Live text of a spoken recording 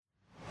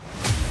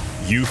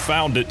You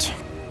found it.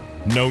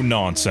 No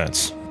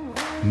nonsense.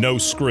 No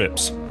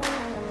scripts.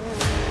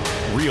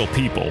 Real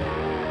people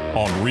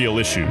on real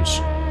issues.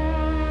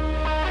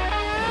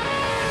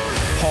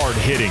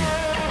 Hard-hitting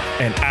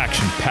and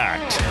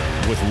action-packed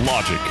with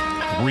logic,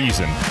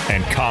 reason,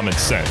 and common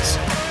sense.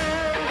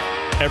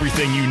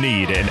 Everything you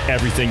need and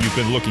everything you've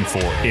been looking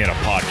for in a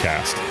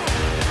podcast.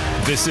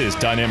 This is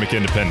Dynamic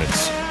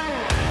Independence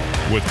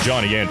with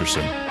Johnny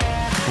Anderson,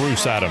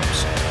 Bruce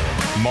Adams,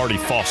 Marty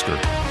Foster,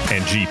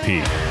 and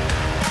GP.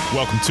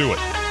 Welcome to it.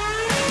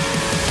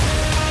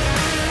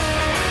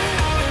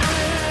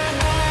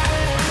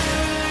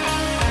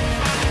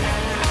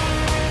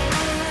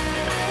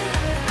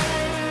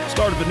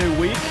 Start of a new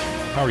week.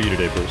 How are you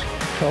today, Bruce?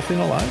 Healthy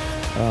and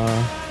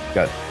alive.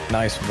 Got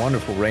nice,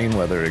 wonderful rain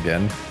weather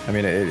again. I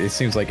mean, it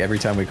seems like every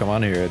time we come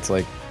on here, it's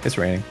like it's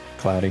raining,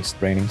 cloudy, it's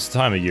raining. It's the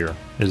time of year.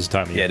 It is the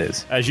time of year. Yeah, it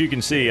is. As you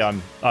can see,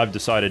 I've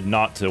decided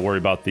not to worry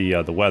about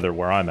the weather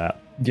where I'm at.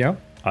 Yeah.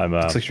 I'm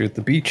looks like you're at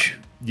the beach.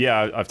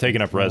 Yeah, I've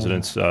taken up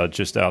residence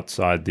just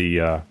outside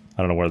the. I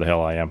don't know where the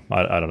hell I am.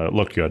 I don't know. It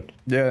looked good.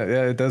 Yeah,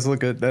 it does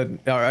look good.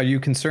 Are you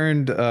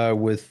concerned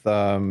with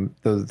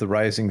the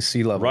rising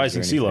sea levels?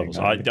 Rising sea levels.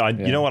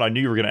 You know what? I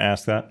knew you were going to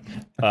ask that.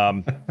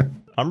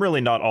 I'm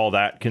really not all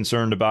that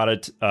concerned about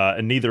it,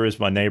 and neither is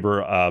my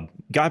neighbor, a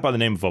guy by the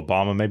name of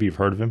Obama. Maybe you've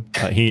heard of him.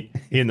 He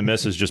and the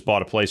missus just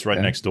bought a place right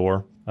next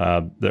door.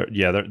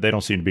 They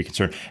don't seem to be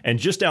concerned. And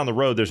just down the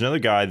road, there's another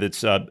guy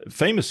that's a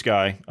famous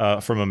guy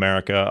from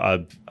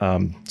America,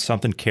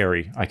 something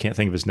Kerry. I can't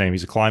think of his name.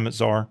 He's a climate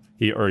czar.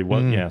 He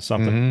was,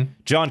 something. Mm-hmm.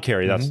 John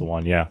Kerry, that's the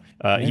one. Yeah.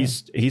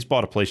 He's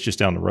bought a place just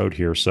down the road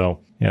here.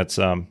 So yeah, it's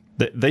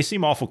they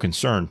seem awful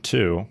concerned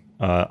too.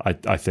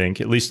 I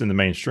think, at least in the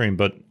mainstream,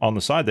 but on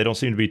the side, they don't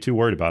seem to be too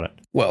worried about it.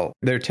 Well,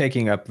 they're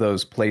taking up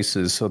those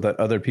places so that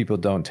other people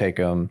don't take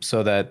them,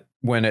 so that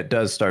when it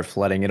does start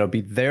flooding, it'll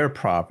be their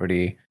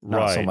property,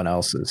 not someone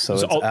else's.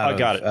 So I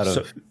got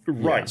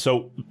it.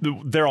 So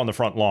they're on the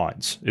front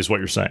lines, is what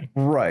you're saying.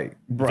 Right.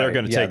 They're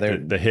going to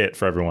take the hit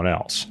for everyone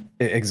else.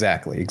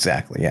 Exactly.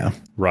 Yeah.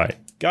 Right.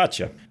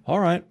 Gotcha. All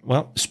right.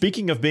 Well,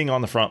 speaking of being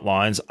on the front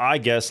lines, I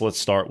guess let's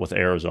start with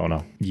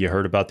Arizona. You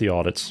heard about the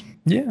audits.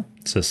 Yeah.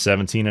 It's a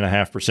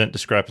 17.5%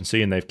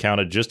 discrepancy, and they've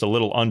counted just a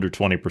little under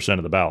 20%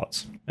 of the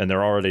ballots. And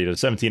they're already at a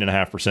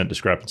 17.5%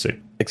 discrepancy.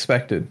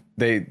 Expected.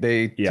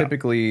 They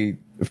typically,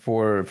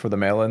 for the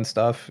mail-in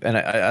stuff, and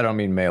I don't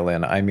mean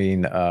mail-in, I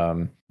mean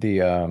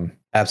the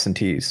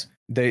absentees.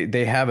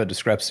 They have a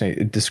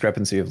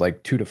discrepancy of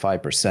like 2 to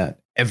 5%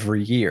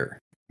 every year.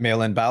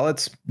 Mail-in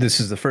ballots, this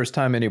is the first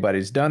time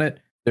anybody's done it.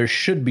 There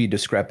should be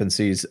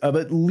discrepancies of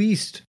at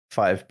least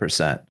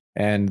 5%.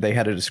 And they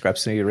had a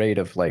discrepancy rate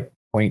of like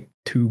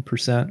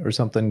 0.2% or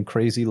something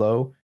crazy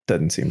low.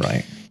 Doesn't seem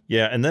right.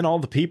 Yeah, and then all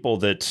the people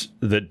that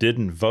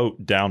didn't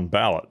vote down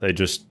ballot, they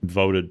just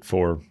voted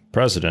for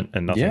president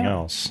and nothing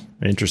else.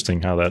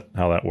 Interesting how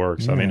that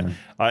works. Yeah. I mean,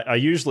 I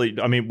usually,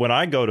 when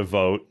I go to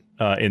vote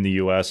in the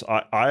U.S.,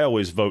 I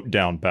always vote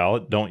down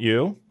ballot, don't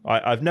you?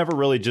 I've never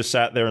really just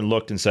sat there and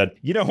looked and said,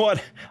 you know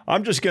what,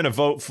 I'm just going to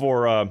vote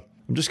for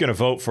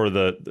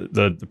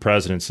the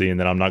presidency, and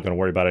then I'm not going to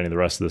worry about any of the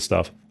rest of this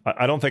stuff.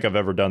 I don't think I've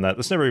ever done that.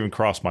 That's never even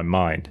crossed my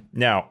mind.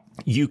 Now,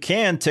 you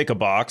can tick a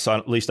box,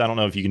 at least I don't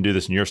know if you can do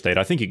this in your state.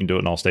 I think you can do it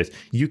in all states.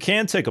 You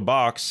can tick a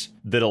box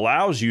that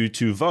allows you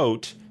to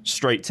vote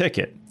straight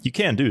ticket. You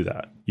can do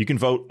that. You can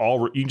vote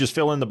you can just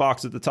fill in the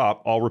box at the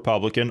top, all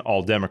Republican,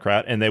 all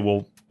Democrat, and they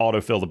will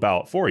autofill the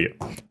ballot for you.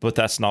 But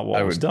that's not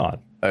what was done.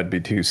 I'd be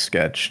too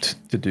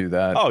sketched to do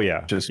that. Oh,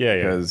 yeah.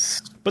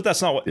 Because... But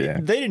that's not what... Yeah.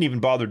 They didn't even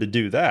bother to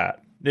do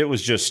that. It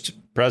was just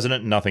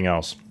president and nothing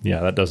else.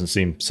 Yeah, that doesn't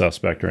seem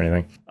suspect or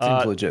anything.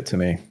 Seems legit to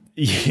me.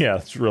 Yeah,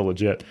 it's real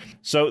legit.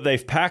 So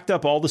they've packed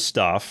up all the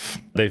stuff.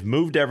 They've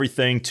moved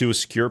everything to a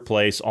secure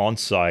place on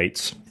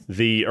site.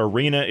 The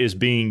arena is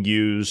being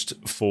used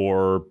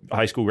for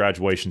high school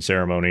graduation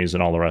ceremonies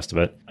and all the rest of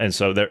it. And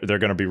so they're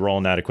going to be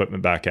rolling that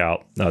equipment back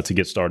out to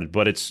get started.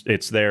 But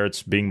it's there.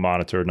 It's being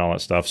monitored and all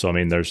that stuff. So,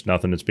 there's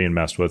nothing that's being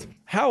messed with.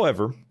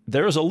 However,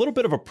 there is a little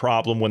bit of a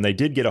problem when they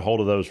did get a hold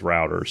of those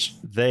routers.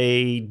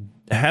 They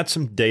had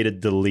some data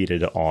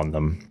deleted on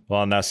them.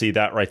 Well, now see,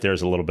 that right there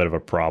is a little bit of a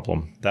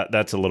problem.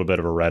 That's a little bit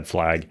of a red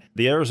flag.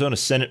 The Arizona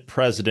Senate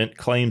president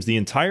claims the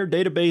entire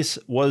database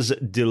was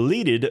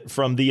deleted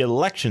from the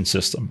election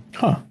system.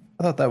 Huh.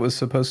 I thought that was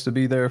supposed to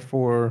be there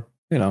for,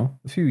 a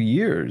few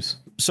years.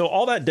 So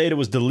all that data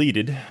was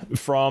deleted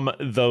from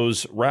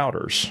those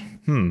routers.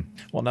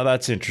 Well, now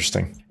that's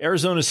interesting.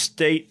 Arizona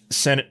State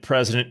Senate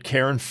President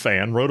Karen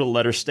Fann wrote a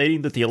letter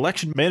stating that the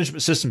election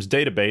management systems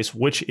database,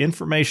 which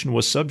information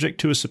was subject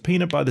to a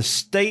subpoena by the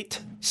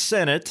state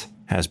Senate,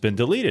 has been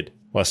deleted.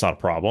 Well, that's not a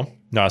problem.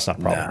 No, that's not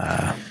a problem.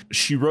 Nah.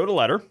 She wrote a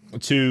letter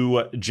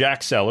to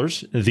Jack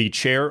Sellers, the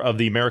chair of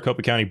the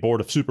Maricopa County Board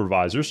of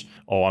Supervisors.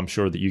 Oh, I'm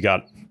sure that you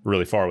got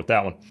really far with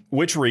that one,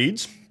 which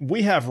reads,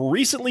 "We have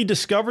recently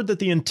discovered that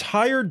the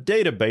entire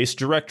database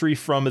directory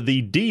from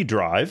the D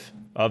drive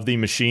of the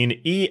machine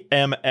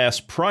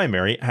EMS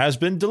primary has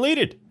been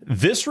deleted.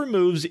 This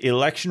removes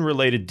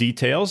election-related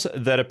details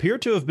that appear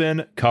to have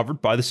been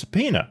covered by the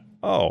subpoena.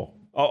 Oh,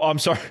 I'm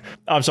sorry.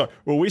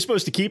 Were we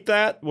supposed to keep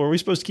that? Were we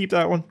supposed to keep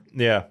that one?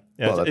 Yeah.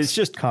 Well, it's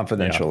just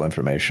confidential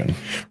information.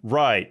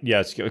 Right.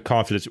 Yeah, it's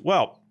confidential.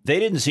 Well, they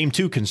didn't seem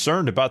too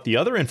concerned about the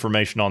other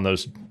information on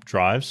those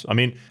drives. I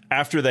mean,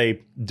 after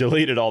they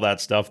deleted all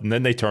that stuff and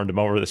then they turned them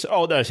over, they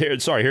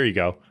said, here you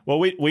go. Well,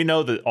 we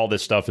know that all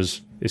this stuff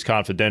is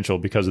confidential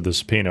because of the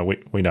subpoena.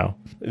 We know.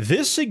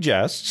 This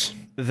suggests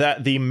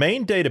that the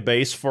main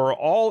database for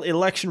all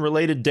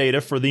election-related data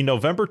for the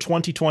November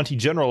 2020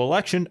 general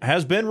election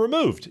has been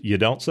removed. You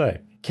don't say.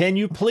 Can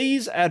you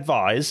please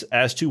advise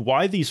as to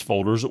why these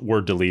folders were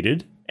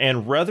deleted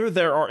and whether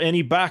there are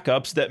any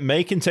backups that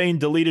may contain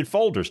deleted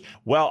folders?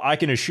 Well, I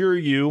can assure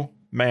you,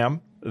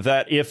 ma'am,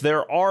 that if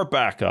there are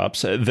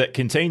backups that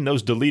contain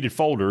those deleted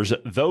folders,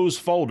 those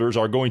folders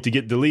are going to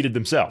get deleted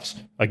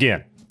themselves.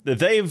 Again,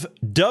 they've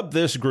dubbed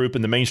this group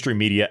in the mainstream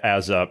media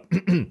as cyber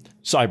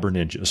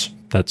ninjas.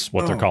 That's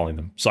what they're calling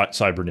them.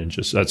 Cyber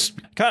ninjas.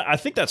 I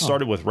think that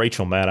started with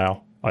Rachel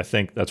Maddow. I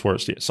think that's where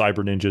it's cyber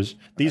ninjas.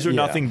 These are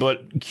nothing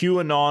but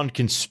QAnon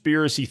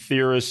conspiracy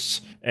theorists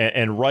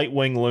and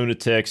right-wing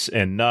lunatics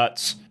and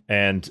nuts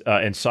and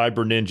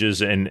cyber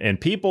ninjas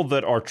and people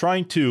that are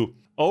trying to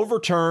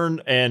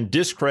overturn and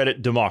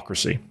discredit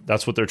democracy.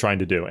 That's what they're trying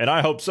to do. And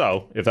I hope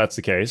so, if that's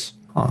the case.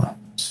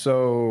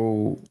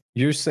 So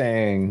you're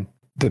saying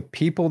the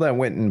people that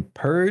went and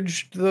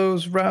purged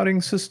those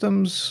routing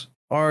systems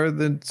are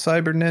the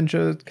cyber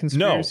ninja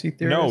conspiracy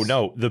theorists?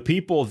 No. The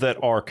people that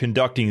are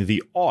conducting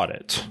the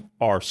audit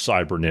are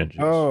cyber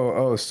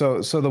ninjas.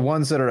 So the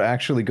ones that are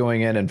actually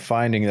going in and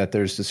finding that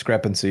there's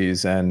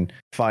discrepancies and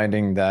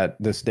finding that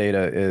this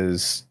data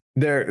is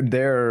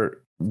they're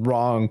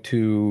wrong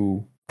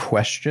to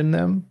question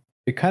them.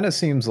 It kind of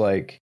seems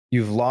like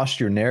you've lost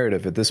your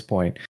narrative at this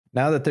point.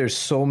 Now that there's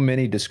so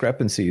many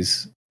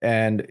discrepancies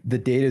and the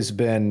data's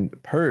been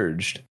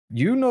purged,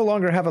 you no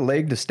longer have a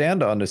leg to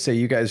stand on to say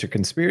you guys are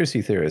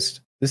conspiracy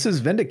theorists. This has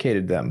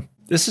vindicated them.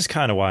 This is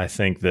kind of why I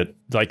think that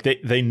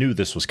they knew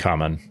this was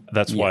coming.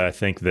 That's why I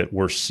think that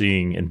we're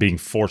seeing and being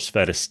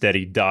force-fed a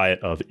steady diet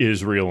of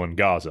Israel and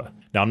Gaza.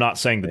 Now, I'm not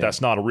saying that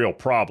that's not a real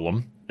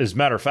problem. As a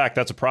matter of fact,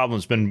 that's a problem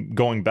that's been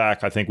going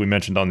back, I think we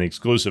mentioned on the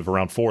exclusive,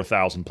 around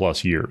 4,000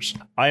 plus years.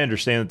 I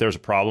understand that there's a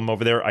problem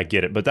over there. I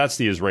get it. But that's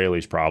the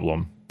Israelis'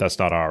 problem. That's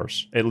not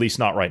ours, at least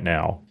not right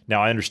now.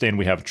 Now, I understand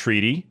we have a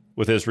treaty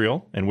with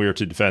Israel and we are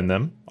to defend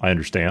them. I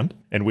understand.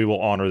 And we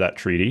will honor that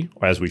treaty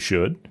as we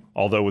should.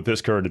 Although with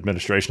this current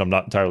administration, I'm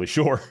not entirely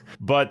sure.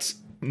 But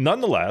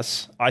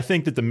nonetheless, I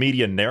think that the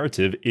media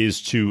narrative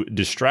is to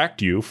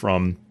distract you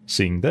from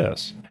seeing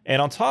this.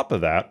 And on top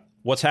of that,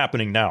 what's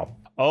happening now?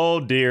 Oh,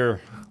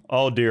 dear.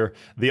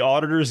 The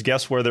auditors,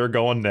 guess where they're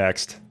going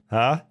next?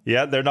 Huh?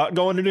 Yeah, they're not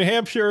going to New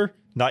Hampshire.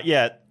 Not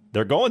yet.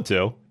 They're going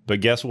to.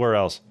 But guess where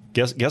else?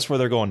 Guess where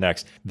they're going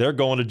next? They're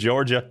going to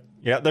Georgia.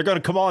 Yeah, they're going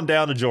to come on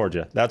down to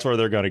Georgia. That's where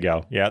they're going to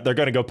go. Yeah, they're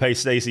going to go pay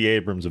Stacey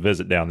Abrams a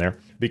visit down there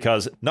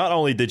because not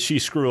only did she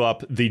screw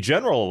up the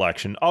general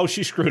election,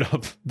 she screwed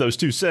up those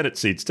 2 Senate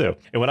seats too.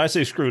 And when I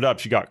say screwed up,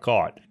 she got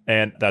caught.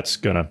 And that's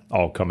going to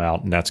all come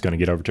out and that's going to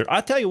get overturned.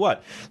 I tell you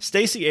what,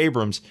 Stacey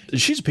Abrams,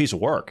 she's a piece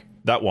of work,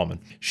 that woman.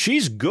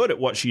 She's good at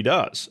what she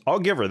does. I'll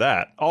give her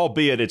that,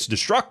 albeit it's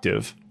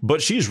destructive,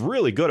 but she's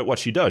really good at what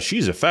she does.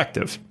 She's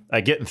effective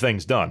at getting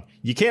things done.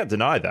 You can't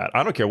deny that.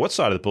 I don't care what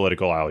side of the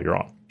political aisle you're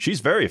on. She's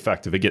very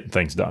effective at getting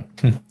things done.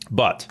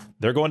 But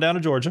they're going down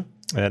to Georgia,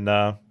 and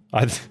I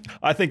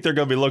think they're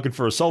going to be looking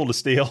for a soul to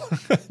steal.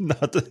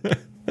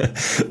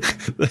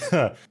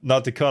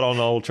 not to cut on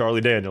old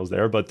Charlie Daniels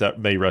there, but that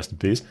may rest in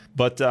peace.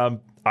 But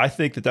I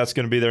think that that's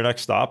going to be their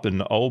next stop,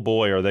 and oh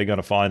boy, are they going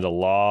to find a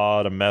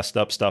lot of messed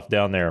up stuff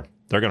down there.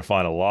 They're going to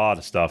find a lot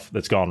of stuff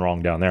that's gone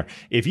wrong down there.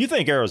 If you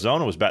think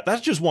Arizona was bad,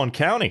 that's just one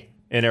county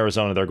in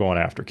Arizona they're going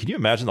after. Can you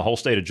imagine the whole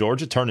state of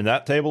Georgia turning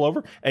that table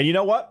over? And you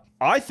know what?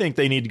 I think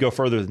they need to go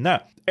further than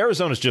that.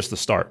 Arizona's just the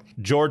start.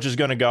 Georgia's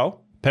going to go.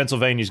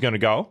 Pennsylvania's going to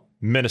go.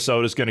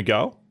 Minnesota's going to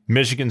go.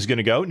 Michigan's going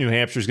to go. New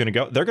Hampshire's going to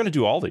go. They're going to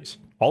do all these.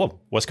 All of them.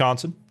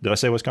 Wisconsin. Did I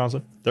say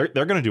Wisconsin? They're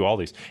going to do all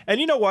these. And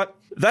you know what?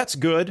 That's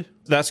good.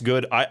 That's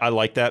good. I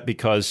like that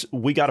because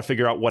we got to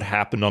figure out what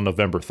happened on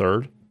November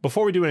 3rd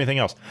before we do anything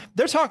else.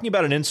 They're talking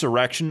about an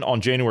insurrection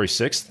on January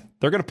 6th.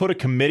 They're going to put a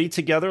committee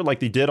together like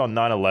they did on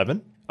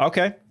 9/11.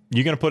 Okay.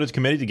 You're going to put a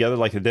committee together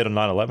like they did on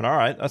 9/11. All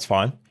right, that's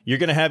fine. You're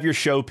going to have your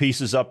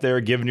showpieces up there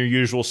giving your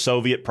usual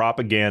Soviet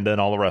propaganda and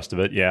all the rest of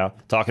it. Yeah.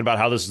 Talking about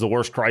how this is the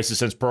worst crisis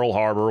since Pearl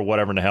Harbor or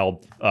whatever in the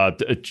hell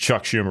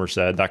Chuck Schumer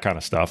said, that kind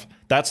of stuff.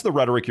 That's the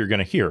rhetoric you're going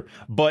to hear.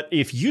 But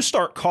if you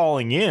start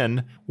calling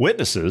in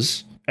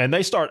witnesses and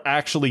they start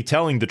actually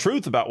telling the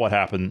truth about what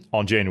happened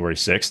on January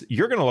 6th,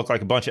 you're going to look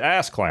like a bunch of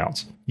ass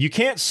clowns. You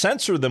can't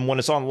censor them when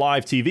it's on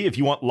live TV if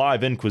you want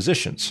live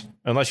inquisitions,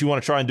 unless you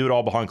want to try and do it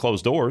all behind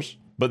closed doors.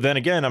 But then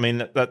again, I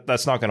mean,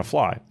 that's not going to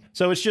fly.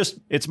 So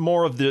it's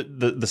more of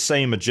the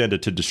same agenda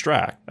to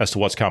distract as to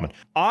what's coming.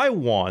 I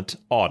want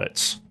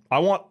audits. I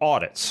want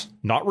audits,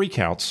 not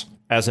recounts.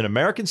 As an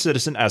American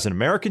citizen, as an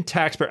American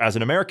taxpayer, as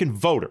an American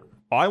voter,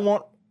 I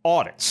want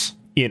audits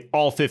in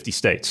all 50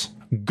 states,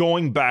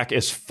 going back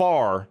as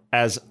far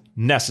as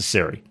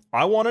necessary.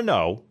 I want to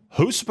know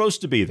who's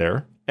supposed to be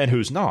there and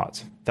who's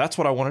not. That's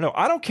what I want to know.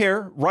 I don't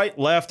care, right,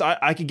 left.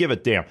 I could give a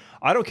damn.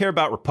 I don't care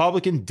about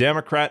Republican,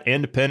 Democrat,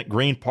 Independent,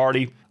 Green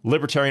Party,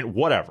 Libertarian,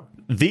 whatever.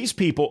 These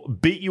people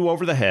beat you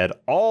over the head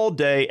all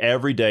day,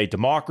 every day.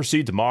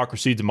 Democracy,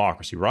 democracy,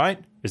 democracy, right?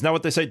 Isn't that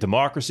what they say?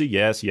 Democracy,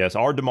 yes, yes,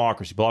 our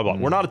democracy, blah, blah.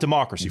 We're not a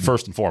democracy,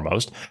 first and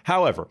foremost.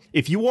 However,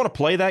 if you want to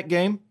play that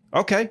game,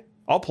 okay,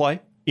 I'll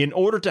play. In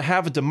order to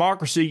have a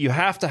democracy, you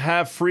have to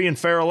have free and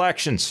fair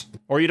elections,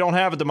 or you don't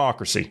have a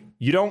democracy.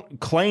 You don't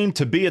claim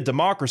to be a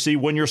democracy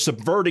when you're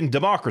subverting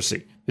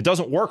democracy. It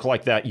doesn't work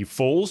like that, you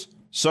fools.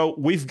 So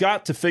we've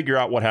got to figure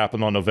out what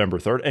happened on November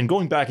 3rd. And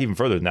going back even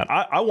further than that,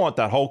 I want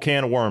that whole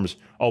can of worms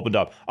opened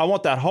up. I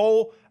want that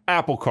whole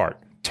apple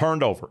cart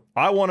turned over.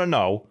 I want to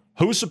know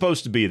who's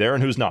supposed to be there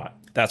and who's not.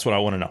 That's what I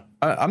want to know.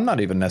 I'm not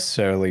even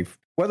necessarily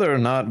whether or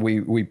not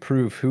we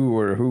prove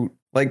who.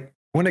 Like,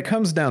 when it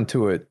comes down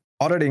to it,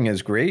 auditing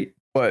is great,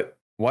 but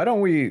why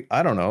don't we,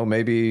 I don't know,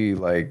 maybe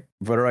like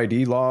voter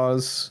ID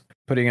laws,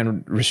 putting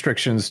in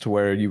restrictions to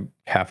where you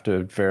have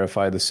to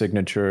verify the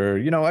signature.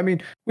 I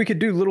mean, we could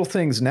do little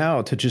things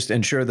now to just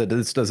ensure that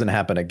this doesn't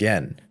happen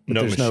again.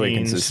 No there's machines, no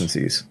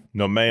inconsistencies.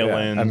 No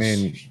mail-ins. Yeah, I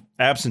mean,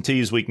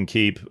 absentees we can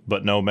keep,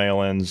 but no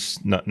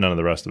mail-ins, none of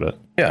the rest of it.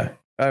 Yeah.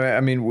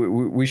 I mean,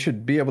 we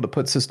should be able to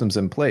put systems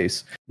in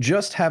place.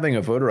 Just having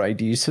a voter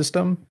ID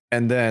system,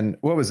 and then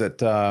what was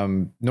it?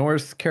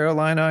 North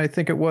Carolina, I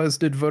think it was,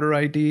 did voter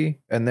ID,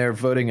 and their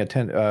voting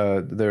attendance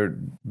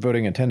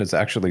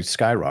actually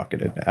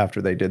skyrocketed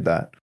after they did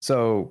that.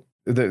 So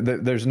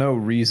there's no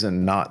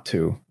reason not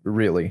to,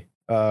 really.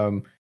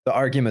 The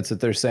arguments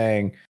that they're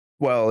saying,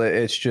 well,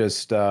 it's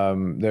just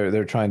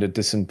they're trying to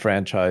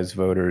disenfranchise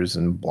voters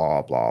and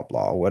blah blah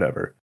blah,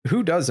 whatever.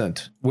 Who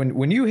doesn't?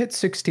 When you hit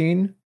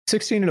 16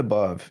 and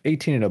above,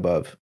 18 and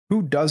above,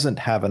 who doesn't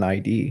have an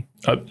ID?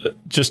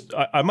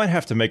 I might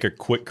have to make a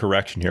quick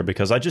correction here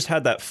because I just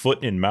had that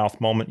foot in mouth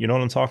moment. You know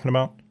what I'm talking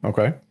about?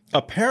 Okay.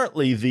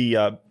 Apparently,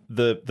 the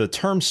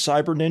term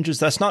cyber ninjas,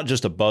 that's not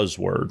just a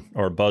buzzword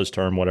or a buzz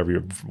term,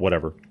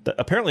 whatever.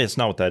 Apparently, it's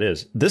not what that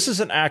is. This is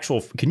an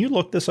actual, can you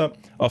look this up?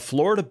 A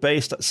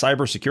Florida-based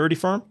cybersecurity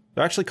firm.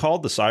 They're actually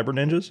called the Cyber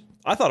Ninjas.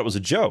 I thought it was a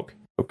joke.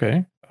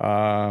 Okay.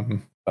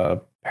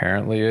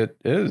 Apparently, it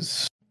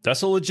is.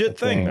 That's a legit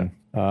thing, man.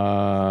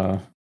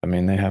 I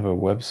mean, they have a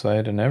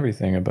website and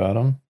everything about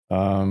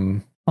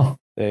them.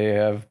 They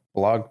have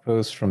blog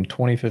posts from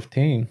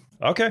 2015.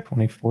 Okay.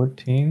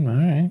 2014. All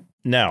right.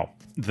 Now,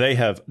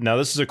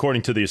 this is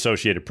according to the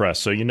Associated Press,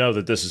 so you know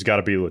that this has got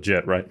to be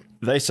legit, right?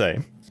 They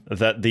say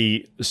that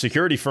the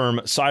security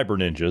firm Cyber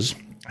Ninjas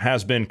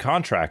has been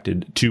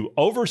contracted to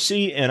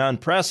oversee an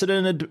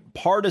unprecedented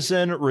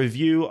partisan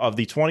review of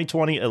the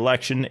 2020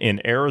 election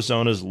in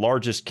Arizona's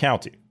largest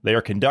county. They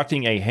are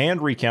conducting a hand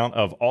recount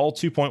of all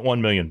 2.1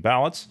 million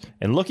ballots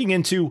and looking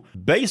into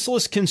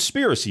baseless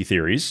conspiracy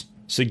theories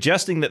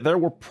suggesting that there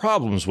were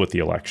problems with the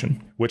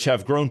election, which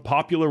have grown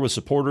popular with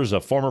supporters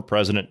of former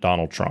President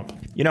Donald Trump.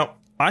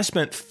 I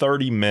spent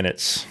 30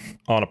 minutes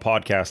on a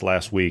podcast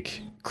last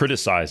week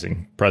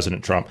criticizing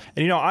President Trump.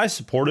 And, I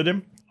supported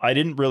him. I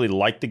didn't really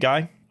like the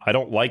guy. I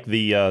don't like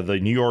the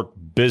New York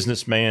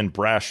businessman,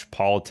 brash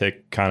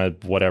politic kind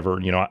of whatever.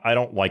 I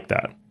don't like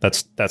that.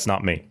 That's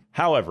not me.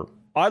 However,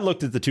 I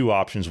looked at the two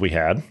options we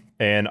had,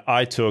 and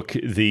I took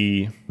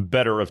the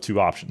better of two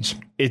options.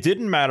 It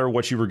didn't matter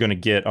what you were going to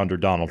get under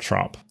Donald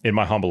Trump, in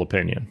my humble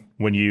opinion,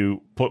 when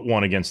you put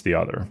one against the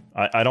other.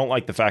 I don't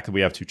like the fact that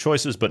we have two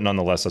choices, but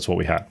nonetheless, that's what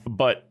we had.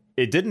 But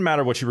it didn't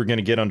matter what you were going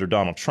to get under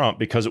Donald Trump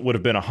because it would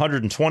have been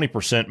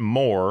 120%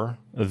 more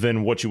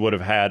than what you would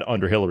have had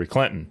under Hillary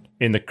Clinton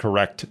in the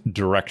correct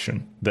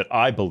direction that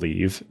I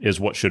believe is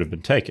what should have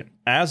been taken.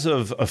 As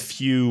of a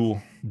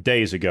few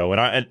days ago,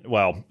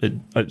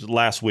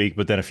 last week,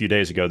 but then a few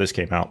days ago, this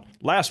came out.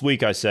 Last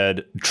week, I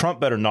said, Trump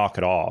better knock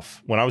it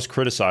off. When I was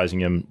criticizing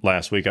him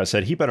last week, I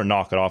said, he better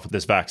knock it off with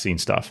this vaccine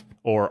stuff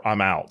or I'm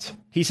out.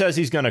 He says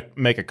he's going to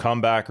make a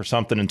comeback or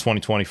something in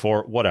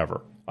 2024,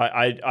 whatever.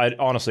 I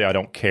honestly, I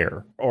don't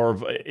care. Or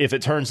if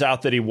it turns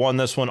out that he won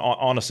this one,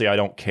 honestly, I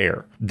don't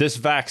care. This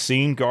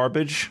vaccine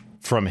garbage,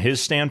 from his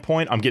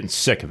standpoint, I'm getting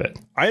sick of it.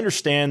 I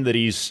understand that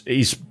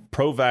he's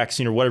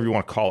pro-vaccine or whatever you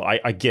want to call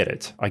it. I get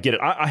it.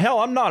 Hell,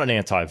 I'm not an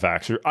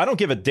anti-vaxxer. I don't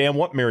give a damn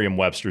what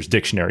Merriam-Webster's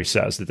dictionary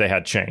says that they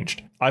had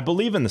changed. I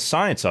believe in the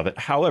science of it.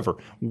 However,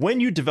 when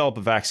you develop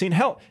a vaccine,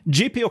 hell,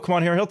 GP will come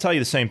on here, he'll tell you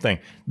the same thing.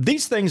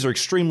 These things are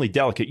extremely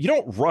delicate. You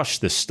don't rush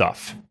this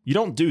stuff. You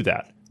don't do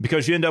that.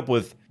 Because you end up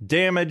with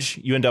damage,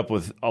 you end up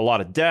with a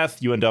lot of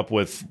death, you end up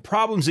with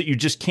problems that you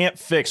just can't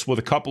fix with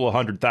a couple of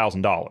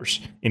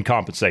 $100,000 in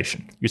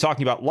compensation. You're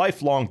talking about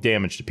lifelong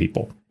damage to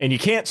people. And you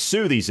can't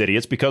sue these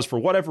idiots because for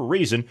whatever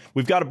reason,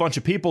 we've got a bunch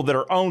of people that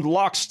are owned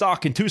lock,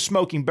 stock, and two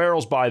smoking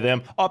barrels by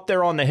them up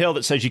there on the hill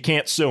that says you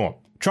can't sue them.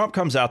 Trump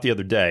comes out the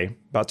other day,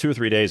 about 2 or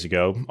 3 days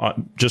ago,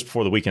 just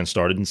before the weekend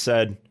started, and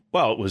said,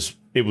 well,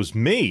 it was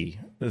me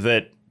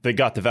that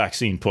got the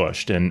vaccine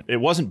pushed. And it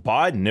wasn't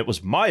Biden, it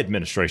was my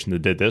administration that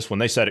did this when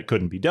they said it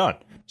couldn't be done.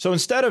 So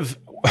instead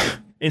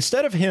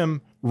of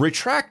him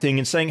retracting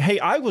and saying, hey,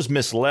 I was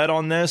misled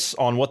on this,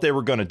 on what they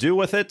were going to do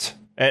with it,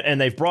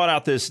 And they've brought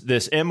out this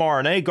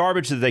mRNA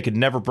garbage that they could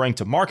never bring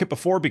to market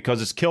before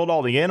because it's killed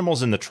all the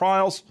animals in the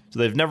trials. So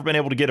they've never been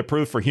able to get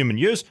approved for human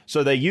use.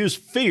 So they use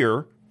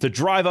fear to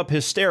drive up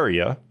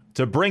hysteria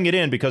to bring it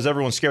in because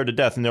everyone's scared to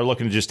death and they're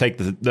looking to just take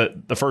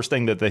the first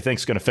thing that they think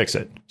is going to fix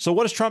it. So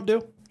what does Trump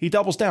do? He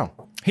doubles down.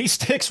 He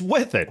sticks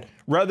with it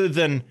rather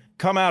than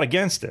come out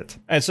against it.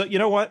 And so, you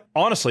know what?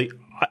 Honestly,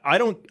 I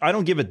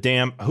don't give a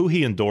damn who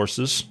he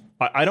endorses.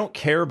 I don't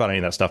care about any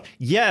of that stuff.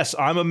 Yes,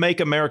 I'm a Make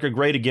America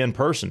Great Again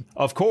person.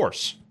 Of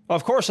course.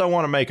 Of course I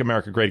want to make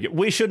America great again.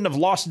 We shouldn't have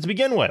lost it to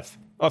begin with.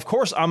 Of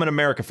course I'm an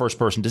America first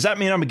person. Does that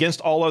mean I'm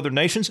against all other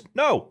nations?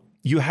 No.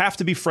 You have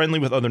to be friendly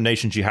with other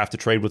nations. You have to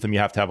trade with them. You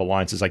have to have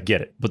alliances. I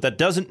get it. But that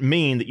doesn't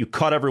mean that you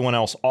cut everyone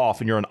else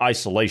off and you're an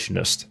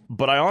isolationist.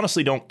 But I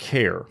honestly don't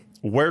care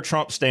where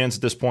Trump stands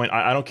at this point.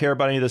 I don't care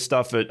about any of this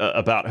stuff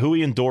about who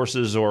he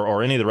endorses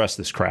or any of the rest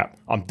of this crap.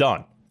 I'm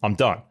done.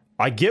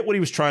 I get what he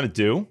was trying to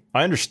do.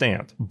 I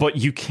understand. But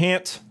you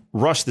can't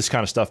rush this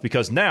kind of stuff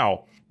because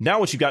now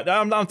what you got,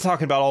 I'm not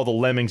talking about all the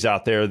lemmings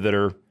out there that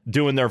are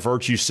doing their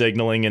virtue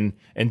signaling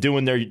and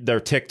doing their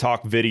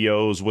TikTok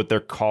videos with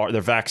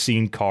their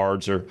vaccine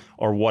cards or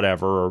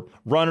whatever, or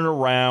running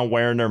around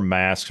wearing their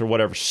masks or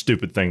whatever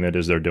stupid thing that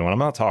is they're doing. I'm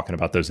not talking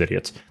about those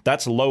idiots.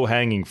 That's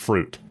low-hanging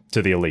fruit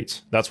to the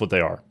elites. That's what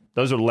they are.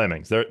 Those are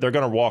lemmings. They're going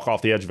to walk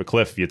off the edge of a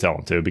cliff if you tell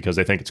them to because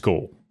they think it's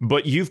cool.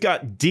 But you've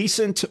got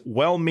decent,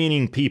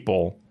 well-meaning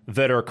people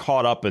that are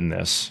caught up in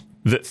this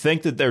that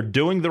think that they're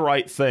doing the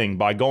right thing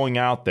by going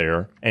out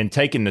there and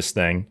taking this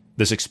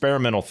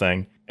experimental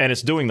thing, and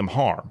it's doing them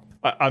harm.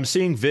 I'm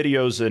seeing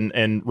videos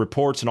and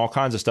reports and all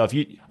kinds of stuff.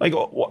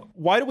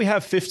 Why do we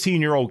have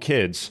 15-year-old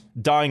kids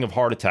dying of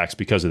heart attacks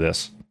because of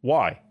this?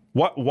 Why?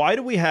 Why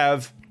do we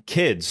have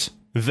kids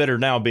that are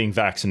now being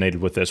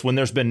vaccinated with this when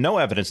there's been no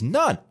evidence,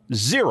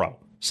 zero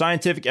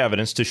scientific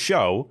evidence to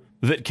show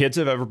that kids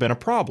have ever been a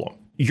problem?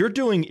 You're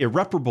doing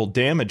irreparable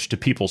damage to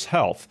people's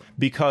health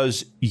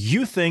because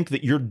you think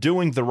that you're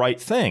doing the right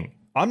thing.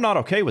 I'm not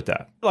okay with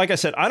that. Like I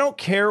said, I don't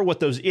care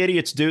what those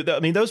idiots do. I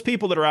mean, those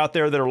people that are out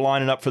there that are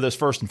lining up for this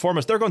first and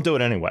foremost, they're going to do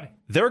it anyway.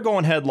 They're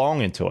going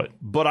headlong into it.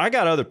 But I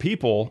got other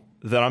people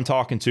that I'm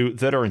talking to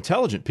that are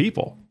intelligent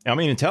people.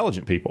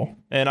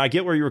 And I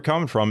get where you were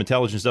coming from.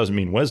 Intelligence doesn't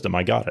mean wisdom.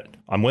 I got it.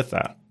 I'm with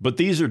that. But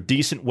these are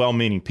decent,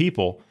 well-meaning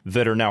people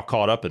that are now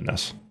caught up in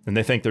this. And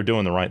they think they're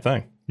doing the right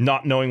thing,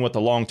 not knowing what the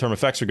long-term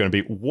effects are going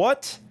to be.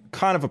 What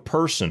kind of a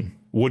person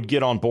would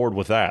get on board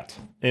with that,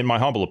 in my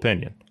humble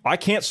opinion? I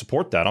can't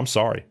support that. I'm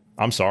sorry.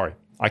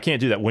 I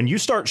can't do that. When you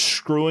start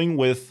screwing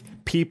with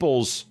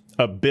people's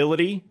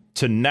ability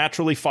to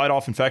naturally fight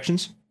off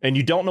infections, and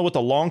you don't know what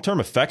the long-term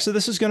effects of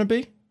this is going to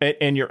be,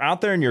 and you're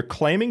out there and you're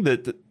claiming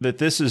that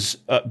this is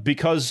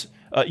because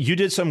you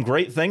did some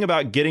great thing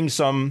about getting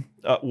some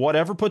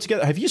whatever put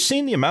together. Have you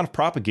seen the amount of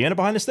propaganda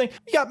behind this thing?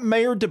 You got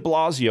Mayor de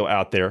Blasio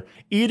out there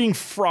eating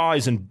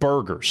fries and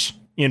burgers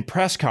in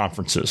press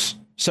conferences,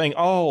 saying,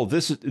 oh,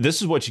 this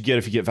is what you get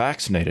if you get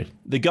vaccinated.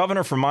 The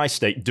governor from my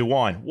state,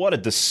 DeWine, what a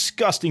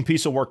disgusting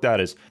piece of work that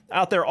is.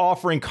 Out there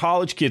offering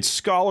college kids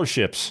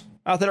scholarships,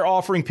 out there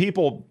offering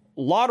people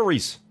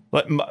lotteries,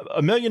 like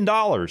 $1 million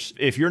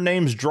if your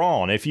name's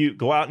drawn, if you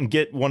go out and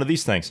get one of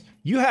these things.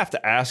 You have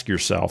to ask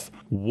yourself,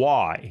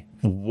 why?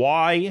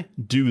 Why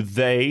do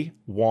they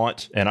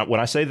want, and when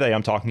I say they,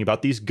 I'm talking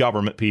about these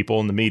government people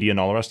and the media and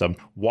all the rest of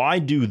them. Why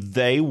do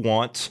they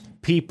want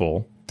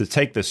people to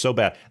take this so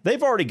bad?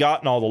 They've already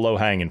gotten all the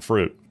low-hanging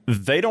fruit.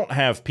 They don't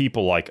have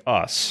people like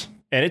us.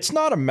 And it's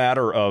not a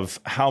matter of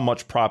how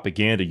much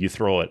propaganda you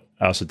throw at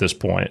us at this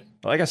point.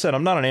 Like I said,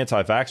 I'm not an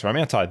anti-vaxxer. I'm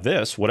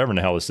anti-this, whatever in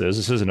the hell this is.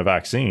 This isn't a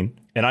vaccine.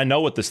 And I know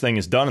what this thing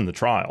has done in the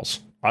trials.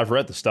 I've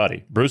read the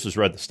study. Bruce has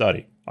read the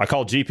study. I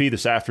called GP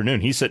this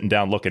afternoon. He's sitting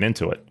down looking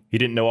into it. He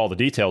didn't know all the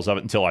details of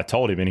it until I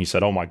told him, and he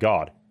said, oh my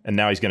God. And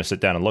now he's going to sit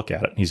down and look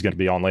at it. He's going to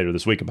be on later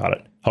this week about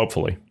it,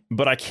 hopefully.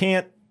 But I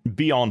can't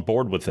be on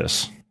board with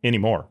this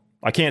anymore.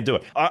 I can't do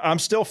it. I'm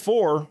still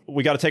for,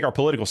 we got to take our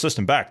political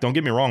system back. Don't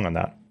get me wrong on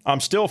that. I'm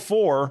still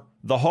for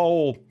the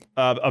whole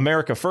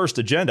America First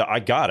agenda. I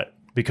got it,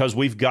 because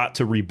we've got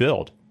to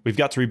rebuild. We've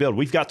got to rebuild.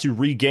 We've got to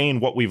regain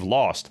what we've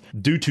lost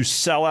due to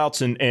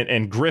sellouts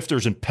and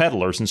grifters and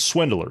peddlers and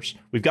swindlers.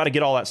 We've got to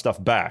get all that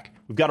stuff back.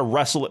 We've got to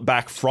wrestle it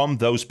back from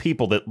those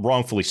people that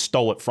wrongfully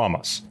stole it from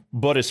us.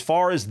 But as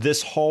far as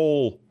this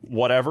whole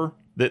whatever,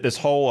 this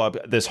whole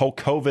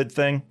COVID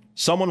thing,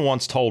 someone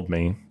once told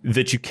me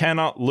that you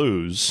cannot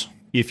lose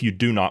if you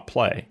do not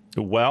play.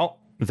 Well,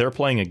 they're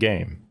playing a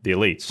game. The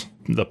elites,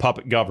 the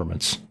puppet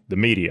governments, the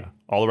media,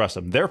 all the rest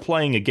of them. They're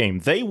playing a game.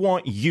 They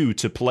want you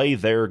to play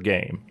their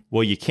game.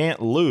 Well, you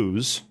can't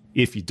lose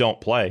if you don't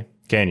play,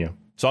 can you?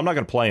 So I'm not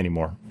going to play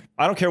anymore.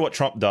 I don't care what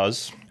Trump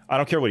does. I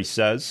don't care what he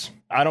says.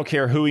 I don't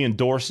care who he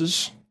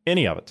endorses.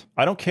 Any of it.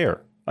 I don't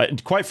care.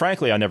 Quite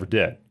frankly, I never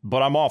did.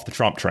 But I'm off the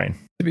Trump train.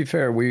 To be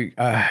fair,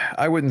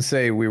 I wouldn't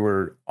say we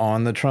were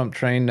on the Trump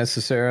train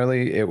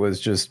necessarily. It was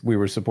just we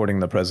were supporting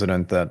the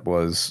president that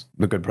was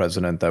the good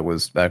president that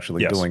was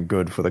actually doing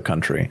good for the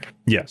country.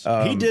 Yes,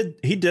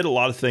 he did a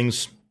lot of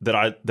things that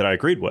I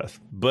agreed with,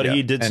 but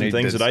he did some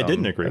things that I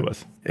didn't agree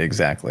with.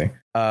 Exactly.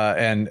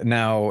 And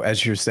now,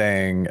 as you're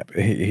saying,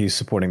 he's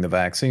supporting the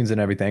vaccines and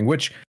everything,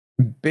 which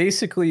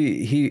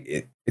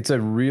basically it's a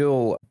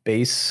real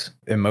base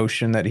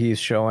emotion that he's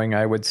showing,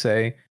 I would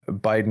say.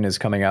 Biden is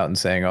coming out and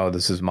saying, oh,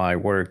 this is my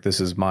work, this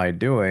is my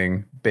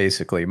doing.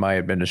 Basically, my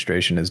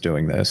administration is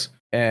doing this.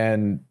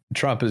 And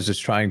Trump is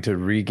just trying to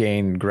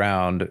regain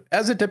ground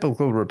as a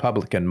typical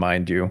Republican,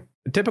 mind you.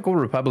 A typical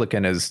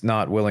Republican is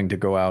not willing to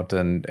go out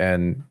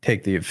and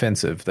take the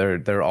offensive.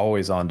 They're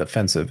always on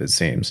defensive, it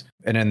seems.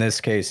 And in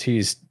this case,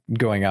 he's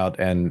going out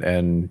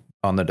and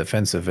on the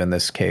defensive in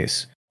this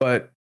case.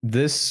 But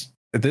this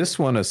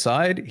one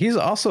aside, he's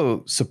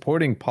also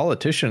supporting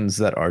politicians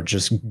that are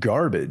just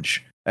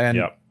garbage.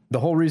 And the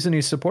whole reason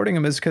he's supporting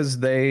them is because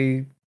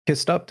they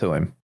kissed up to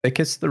him. They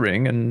kissed the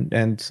ring,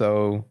 and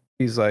so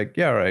he's like,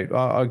 yeah, right,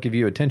 I'll give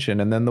you attention.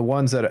 And then the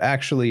ones that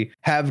actually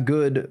have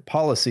good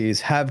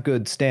policies, have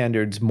good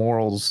standards,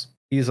 morals,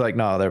 he's like,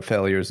 no, they're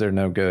failures. They're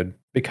no good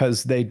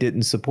because they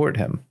didn't support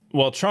him.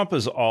 Well, Trump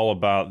is all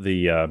about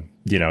the,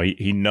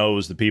 he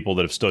knows the people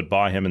that have stood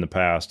by him in the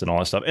past and all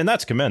that stuff. And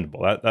that's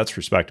commendable. That's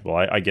respectable.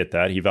 I get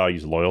that. He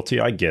values loyalty.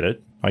 I get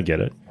it.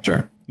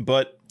 Sure.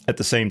 But at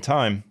the same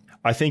time,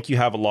 I think you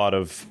have a lot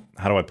of,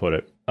 how do I put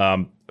it?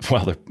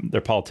 Well,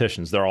 they're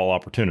politicians. They're all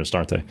opportunists,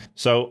 aren't they?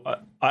 So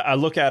I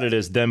look at it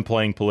as them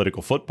playing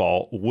political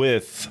football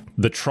with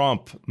the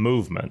Trump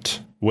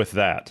movement, with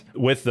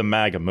the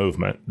MAGA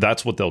movement.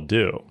 That's what they'll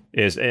do.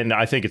 And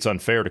I think it's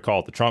unfair to call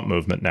it the Trump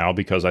movement now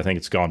because I think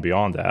it's gone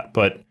beyond that.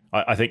 But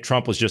I think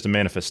Trump was just a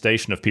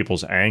manifestation of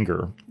people's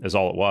anger, is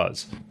all it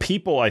was.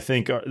 People, I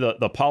think,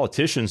 the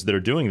politicians that are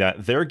doing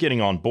that, they're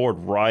getting on board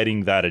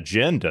writing that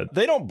agenda.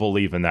 They don't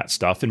believe in that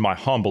stuff, in my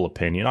humble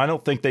opinion. I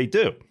don't think they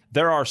do.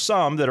 There are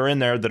some that are in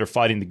there that are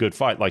fighting the good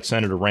fight, like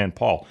Senator Rand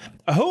Paul.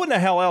 Who in the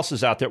hell else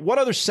is out there? What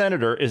other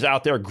senator is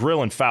out there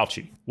grilling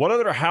Fauci? What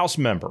other House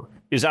member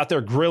is out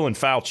there grilling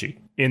Fauci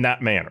in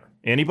that manner?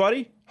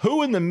 Anybody?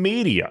 Who in the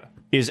media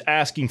is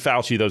asking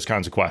Fauci those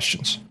kinds of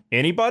questions?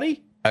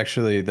 Anybody?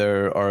 Actually,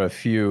 there are a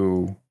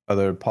few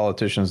other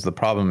politicians. The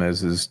problem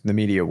is the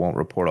media won't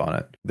report on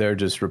it. They're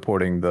just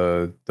reporting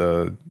the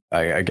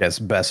I guess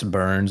best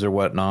burns or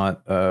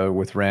whatnot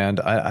with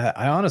Rand.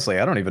 I honestly,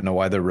 I don't even know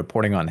why they're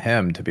reporting on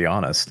him, to be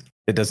honest.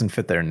 It doesn't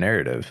fit their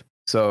narrative.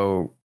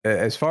 So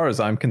as far as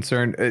I'm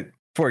concerned,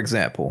 for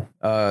example,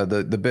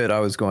 the bit I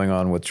was going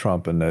on with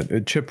Trump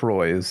and Chip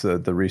Roy is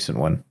the recent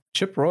one.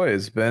 Chip Roy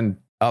has been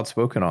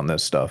outspoken on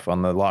this stuff,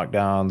 on the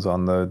lockdowns,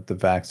 on the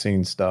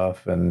vaccine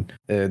stuff, and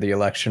the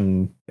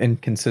election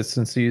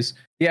inconsistencies.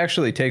 He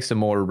actually takes a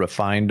more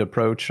refined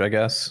approach, I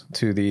guess,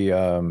 to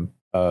the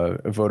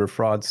voter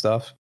fraud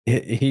stuff.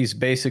 He's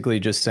basically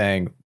just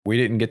saying, we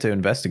didn't get to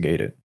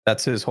investigate it.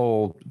 That's his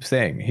whole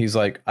thing. He's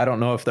like, I don't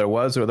know if there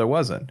was or there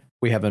wasn't.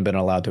 We haven't been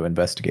allowed to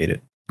investigate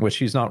it, which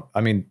he's not. I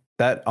mean,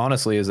 that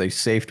honestly is a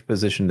safe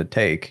position to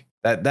take.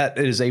 That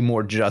is a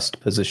more just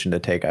position to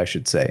take, I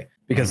should say,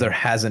 because there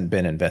hasn't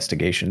been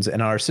investigations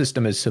and our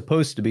system is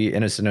supposed to be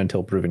innocent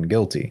until proven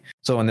guilty.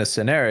 So in this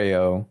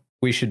scenario,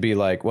 we should be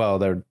like, well,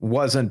 there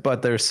wasn't,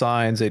 but there's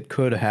signs it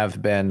could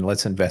have been.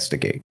 Let's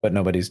investigate. But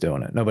nobody's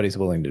doing it. Nobody's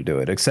willing to do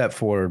it, except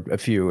for a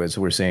few, as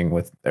we're seeing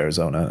with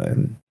Arizona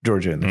and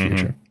Georgia in the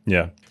future.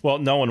 Yeah. Well,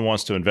 no one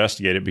wants to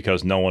investigate it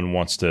because no one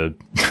wants to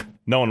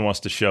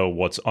show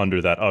what's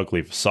under that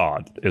ugly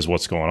facade is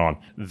what's going on.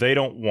 They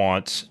don't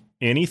want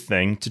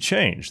anything to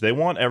change. They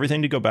want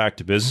everything to go back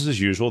to business as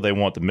usual. They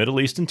want the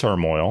Middle East in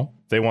turmoil.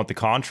 They want the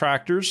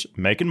contractors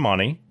making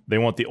money. They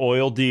want the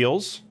oil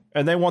deals.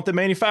 And they want the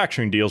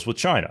manufacturing deals with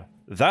China.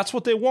 That's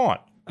what they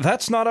want.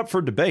 That's not up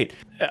for debate.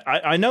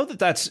 I know that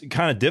that's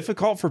kind of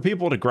difficult for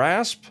people to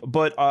grasp,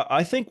 but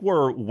I think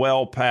we're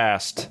well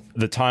past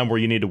the time where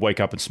you need to wake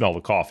up and smell the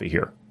coffee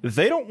here.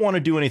 They don't want to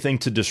do anything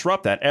to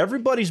disrupt that.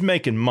 Everybody's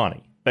making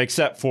money,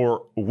 except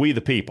for we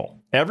the people.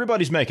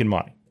 Everybody's making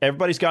money.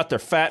 Everybody's got their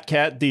fat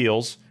cat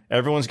deals.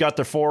 Everyone's got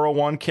their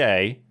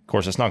 401k. Of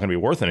course, it's not going to be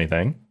worth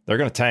anything. They're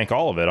going to tank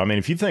all of it. I mean,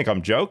 if you think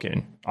I'm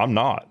joking, I'm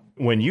not.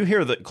 When you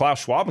hear the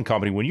Klaus Schwab and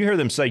company, when you hear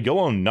them say you'll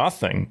own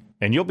nothing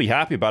and you'll be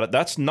happy about it,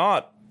 that's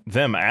not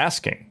them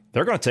asking.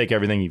 They're going to take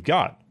everything you've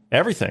got.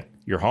 Everything.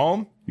 Your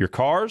home, your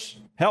cars.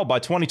 Hell, by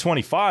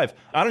 2025,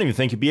 I don't even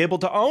think you'd be able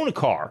to own a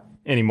car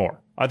anymore.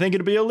 I think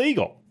it'd be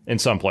illegal in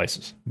some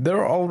places.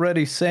 They're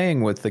already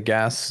saying with the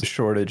gas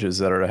shortages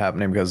that are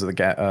happening because of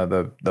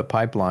the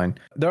pipeline,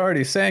 they're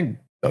already saying,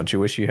 don't you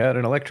wish you had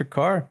an electric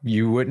car?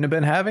 You wouldn't have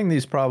been having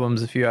these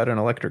problems if you had an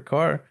electric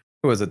car.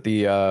 Who was it?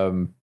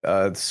 The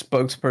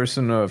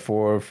spokesperson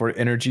for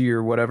energy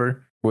or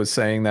whatever was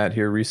saying that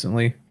here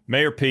recently.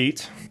 Mayor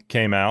Pete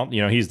came out.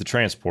 You know, he's the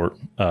transport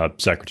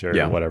secretary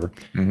or whatever.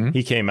 Mm-hmm.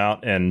 He came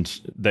out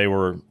and they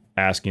were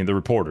asking the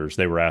reporters,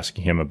 they were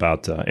asking him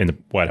about, in the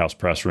White House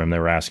press room, they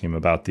were asking him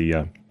about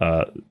the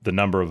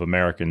number of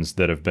Americans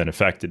that have been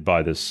affected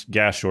by this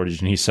gas shortage.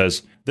 And he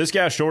says, this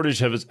gas shortage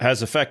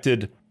has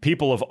affected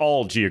people of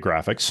all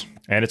geographics,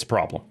 and it's a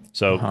problem.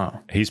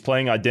 So he's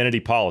playing identity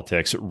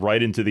politics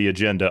right into the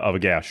agenda of a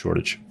gas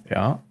shortage.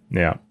 Yeah.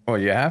 Yeah. Well,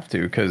 you have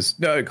to, because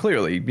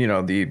clearly,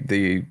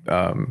 the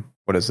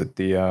what is it?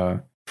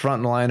 The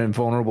frontline and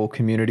vulnerable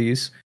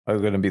communities are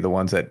going to be the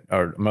ones that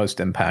are most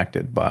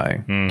impacted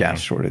by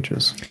gas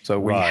shortages. So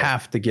we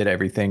have to get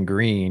everything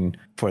green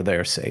for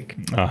their sake.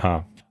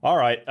 All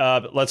right.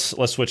 Let's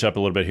switch up a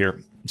little bit here.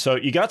 So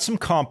you got some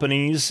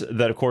companies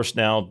that, of course,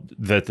 now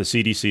that the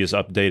CDC has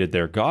updated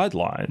their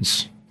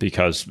guidelines,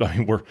 because I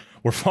mean,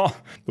 we're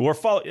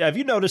following. Have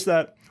you noticed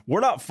that? We're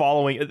not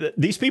following.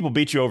 These people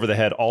beat you over the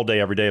head all day,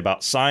 every day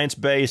about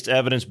science-based,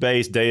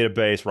 evidence-based,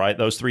 database, right?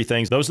 Those three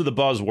things. Those are the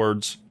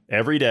buzzwords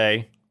every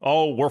day.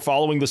 Oh, we're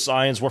following the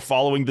science. We're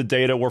following the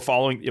data. We're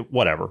following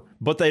whatever.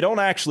 But they don't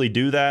actually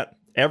do that.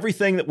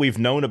 Everything that we've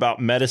known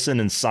about medicine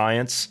and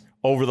science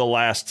over the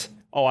last,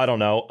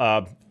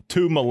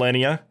 2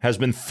 millennia has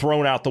been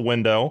thrown out the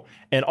window.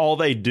 And all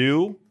they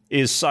do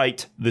is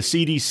cite the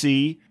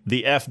CDC,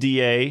 the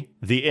FDA,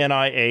 the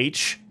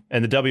NIH,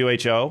 and the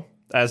WHO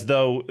as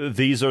though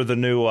these are the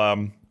new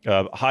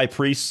high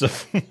priests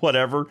of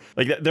whatever.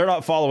 Like, they're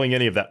not following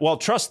any of that. Well,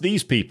 trust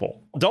these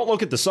people. Don't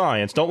look at the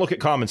science. Don't look at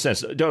common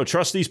sense. No,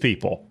 trust these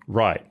people.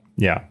 Right.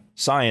 Yeah.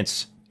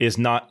 Science is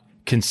not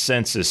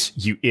consensus,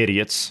 you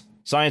idiots.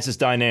 Science is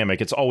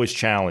dynamic. It's always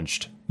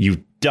challenged,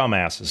 you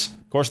dumbasses.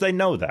 Of course, they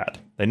know that.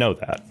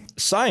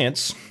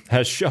 Science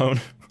has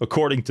shown,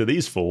 according to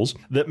these fools,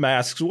 that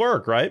masks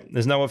work, right?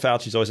 Isn't that what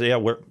Fauci's always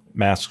saying? Yeah,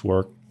 masks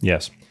work.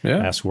 Yes. Yeah.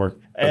 Masks work.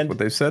 That's what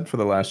they've said for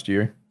the last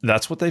year.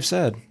 That's what they've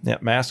said. Yeah,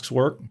 masks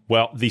work.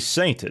 Well, the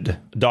sainted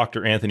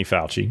Dr. Anthony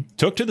Fauci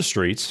took to the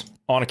streets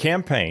on a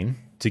campaign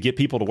to get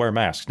people to wear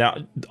masks. Now,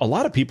 a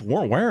lot of people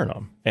weren't wearing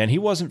them, and he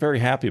wasn't very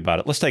happy about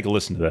it. Let's take a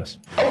listen to this.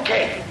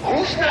 Okay,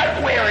 who's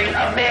not wearing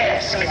a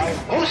mask?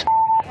 Who's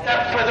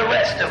up for the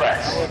rest of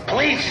us?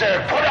 Please,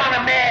 sir, put on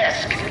a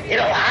mask.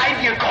 It'll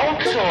hide your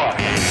cold sore.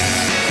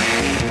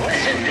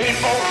 Listen,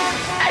 people,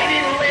 I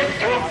didn't live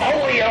through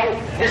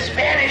polio, the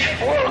Spanish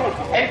flu,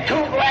 and 2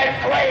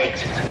 black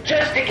plagues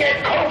just to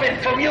get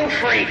COVID from you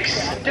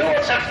freaks. Do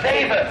us a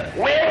favor,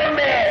 wear a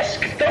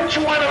mask. Don't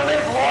you want to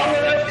live long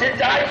enough to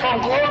die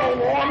from global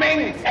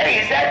warming?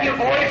 Hey, is that your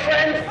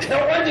boyfriend?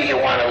 No wonder you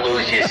want to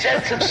lose your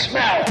sense of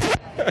smell.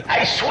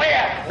 I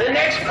swear, the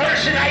next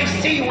person I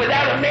see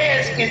without a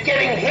mask is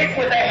getting hit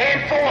with a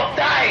handful of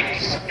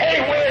dimes.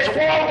 Hey, where's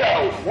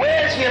Waldo?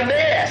 Where's your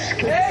mask?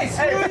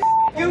 Hey,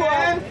 you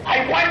on?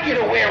 I want you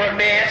to wear a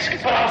mask,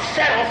 but I'll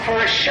settle for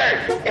a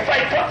shirt. If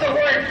I put the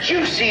word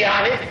juicy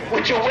on it,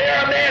 would you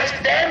wear a mask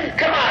then?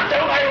 Come on,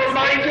 don't I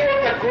remind you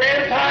of the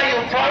grandpa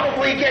you'll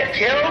probably get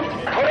killed?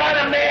 Put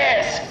on a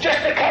mask,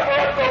 just to cover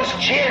up those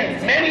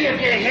chins. Many of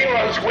your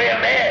heroes wear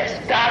masks.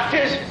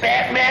 Doctors,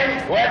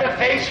 Batman,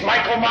 Leatherface,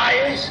 Michael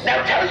Myers.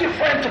 Now tell your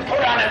friend to put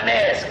on a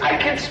mask. I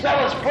can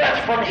smell his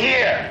breath from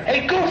here.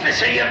 Hey,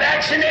 Goofus, are you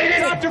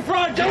vaccinated? Dr.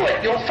 Front! Do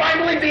it. You'll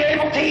finally be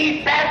able to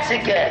eat bats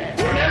again.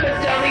 Remember,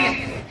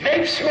 dummies,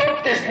 vape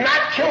smoke does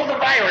not kill the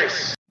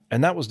virus.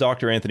 And that was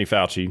Dr. Anthony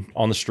Fauci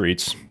on the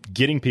streets,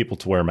 getting people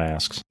to wear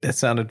masks. It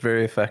sounded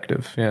very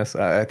effective. Yes,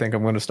 I think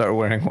I'm going to start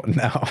wearing one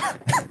now.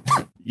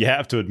 You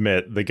have to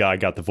admit, the guy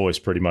got the voice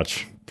pretty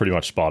much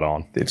spot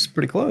on. It's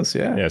pretty close,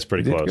 yeah. Yeah, it's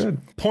pretty close. Good.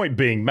 Point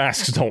being,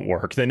 masks don't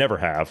work. They never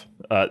have.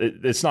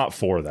 It's not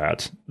for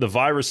that. The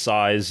virus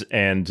size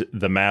and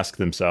the mask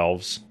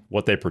themselves,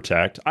 what they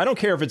protect. I don't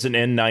care if it's an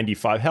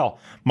N95. Hell,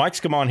 Mike's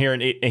come on here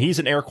and he's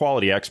an air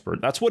quality expert.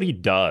 That's what he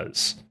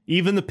does.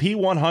 Even the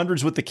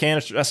P100s with the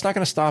canister, that's not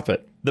going to stop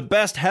it. The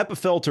best HEPA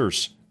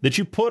filters that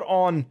you put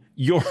on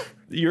your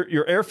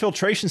air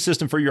filtration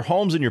system for your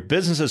homes and your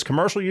businesses,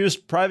 commercial use,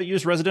 private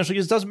use, residential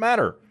use, doesn't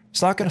matter.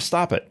 It's not going to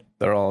stop it.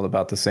 They're all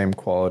about the same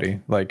quality.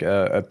 Like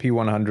a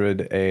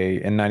P100, a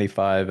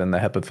N95, and the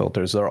HEPA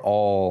filters, they're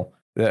all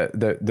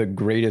the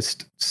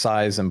greatest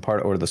size and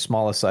or the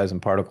smallest size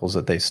and particles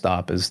that they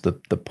stop is the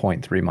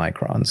 0.3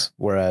 microns,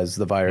 whereas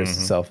the virus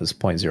itself is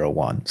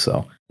 0.01.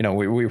 So,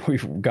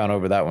 we've gone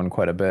over that one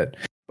quite a bit.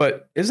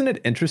 But isn't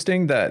it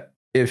interesting that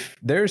if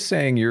they're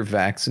saying you're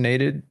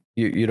vaccinated,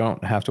 you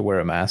don't have to wear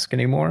a mask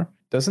anymore?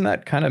 Doesn't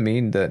that kind of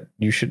mean that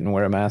you shouldn't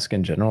wear a mask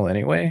in general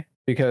anyway?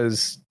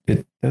 Because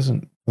it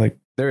doesn't,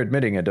 they're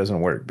admitting it doesn't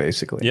work,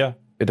 basically. Yeah.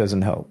 It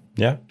doesn't help.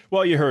 Yeah.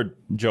 Well, you heard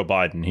Joe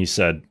Biden. He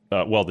said,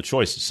 the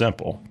choice is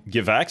simple.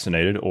 Get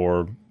vaccinated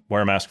or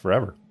wear a mask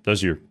forever.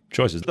 Those are your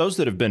choices. Those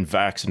that have been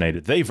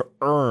vaccinated, they've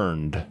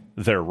earned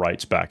their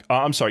rights back.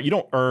 I'm sorry, you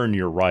don't earn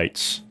your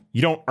rights.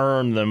 You don't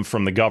earn them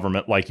from the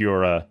government like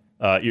you're a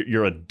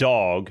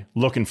dog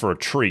looking for a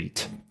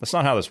treat. That's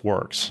not how this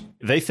works.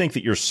 They think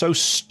that you're so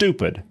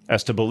stupid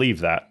as to believe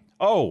that.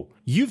 Oh,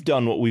 you've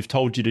done what we've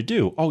told you to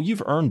do. Oh,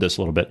 you've earned this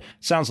a little bit.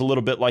 Sounds a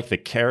little bit like the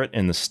carrot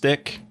and the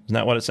stick. Isn't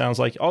that what it sounds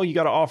like? Oh, you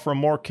got to offer them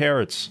more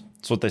carrots.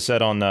 That's what they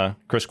said on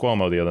Chris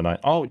Cuomo the other night.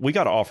 Oh, we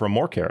got to offer them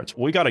more carrots.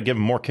 We got to give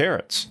them more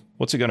carrots.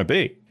 What's it going to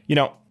be?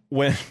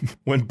 when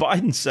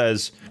Biden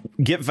says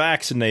get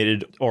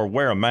vaccinated or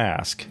wear a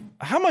mask,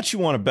 how much you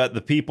want to bet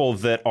the people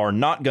that are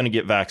not going to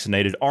get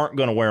vaccinated aren't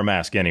going to wear a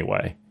mask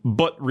anyway?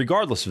 But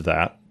regardless of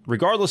that,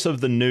 regardless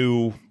of the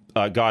new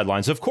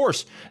guidelines, of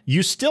course,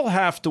 you still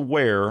have to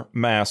wear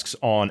masks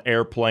on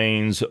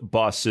airplanes,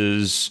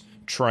 buses,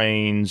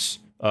 trains,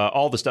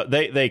 all the stuff.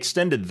 They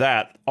extended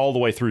that all the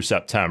way through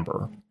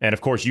September. And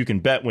of course, you can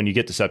bet when you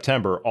get to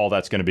September, all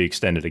that's going to be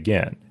extended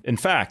again. In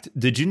fact,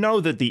 did you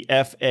know that the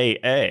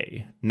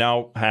FAA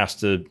now has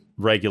to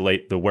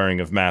regulate the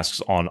wearing of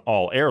masks on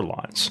all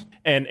airlines?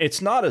 And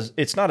it's not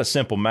a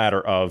simple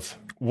matter of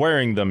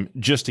wearing them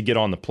just to get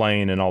on the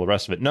plane and all the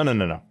rest of it.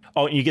 No.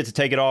 Oh, and you get to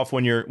take it off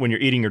when you're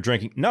eating or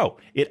drinking. No,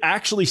 it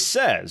actually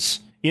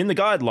says in the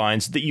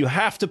guidelines that you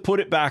have to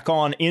put it back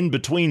on in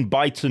between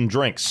bites and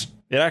drinks.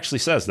 It actually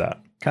says that.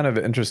 Kind of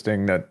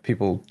interesting that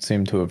people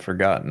seem to have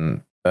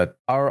forgotten that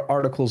our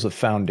articles of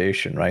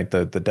foundation, right?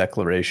 The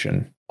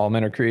Declaration, all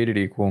men are created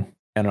equal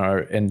and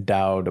are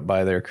endowed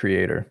by their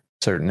creator,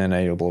 certain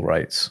inalienable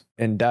rights.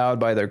 Endowed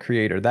by their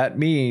creator. That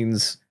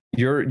means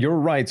your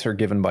rights are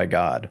given by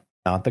God,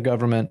 not the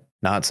government,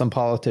 not some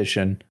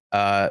politician.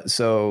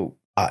 So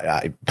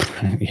I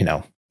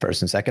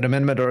First and Second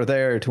Amendment are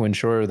there to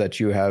ensure that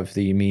you have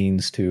the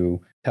means to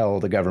tell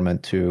the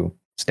government to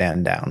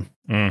stand down.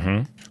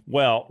 Mm-hmm.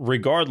 Well,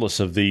 regardless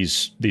of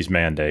these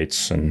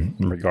mandates and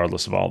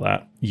regardless of all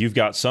that, you've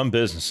got some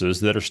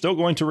businesses that are still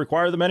going to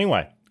require them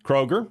anyway.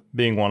 Kroger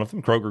being one of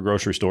them, Kroger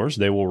grocery stores,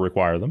 they will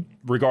require them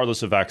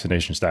regardless of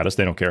vaccination status.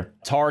 They don't care.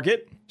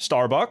 Target,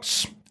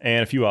 Starbucks,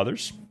 and a few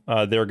others,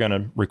 they're going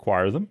to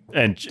require them.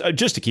 And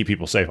just to keep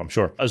people safe, I'm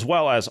sure, as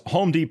well as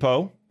Home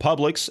Depot,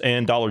 Publix,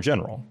 and Dollar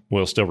General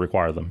will still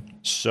require them.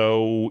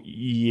 So,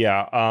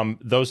 yeah,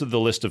 those are the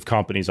list of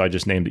companies I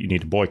just named that you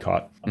need to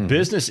boycott. Mm-hmm.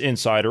 Business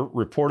Insider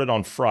reported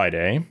on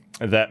Friday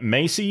that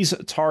Macy's,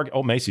 Target,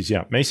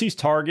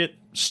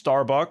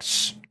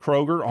 Starbucks,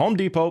 Kroger, Home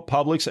Depot,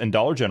 Publix, and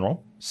Dollar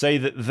General say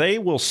that they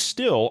will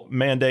still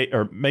mandate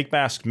or make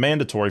masks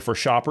mandatory for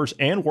shoppers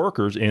and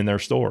workers in their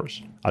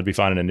stores. I'd be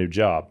finding a new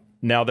job.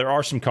 Now, there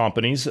are some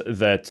companies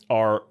that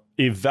are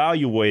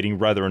evaluating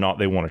whether or not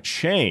they want to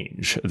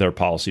change their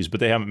policies, but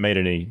they haven't made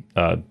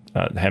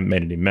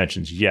any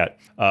mentions yet.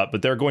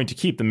 But they're going to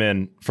keep them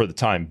in for the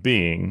time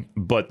being,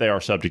 but they are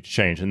subject to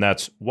change. And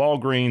that's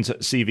Walgreens,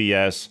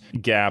 CVS,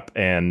 Gap,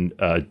 and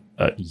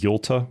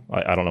Ulta.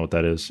 I don't know what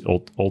that is.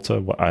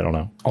 Ulta? I don't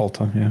know.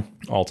 Ulta, yeah.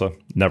 Ulta.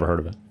 Never heard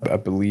of it. I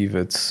believe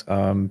it's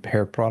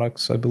hair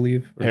products, I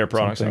believe. Hair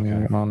products,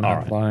 okay. On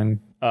that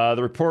line.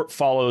 The report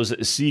follows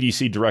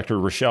CDC Director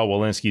Rochelle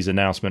Walensky's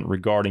announcement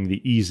regarding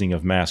the easing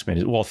of mask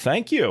mandates. Well,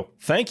 thank you.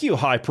 Thank you,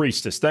 High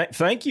Priestess.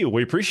 Thank you.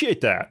 We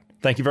appreciate that.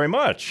 Thank you very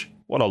much.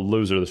 What a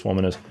loser this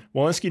woman is.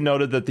 Walensky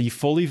noted that the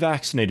fully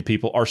vaccinated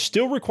people are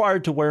still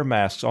required to wear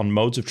masks on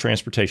modes of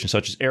transportation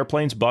such as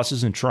airplanes,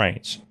 buses, and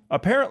trains.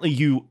 Apparently,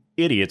 you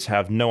idiots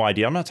have no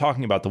idea. I'm not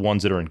talking about the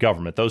ones that are in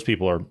government. Those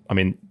people are,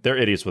 they're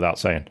idiots without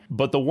saying.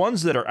 But the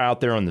ones that are out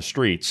there on the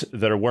streets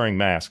that are wearing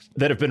masks,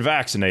 that have been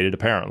vaccinated,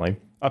 apparently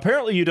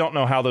you don't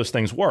know how those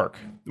things work.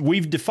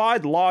 We've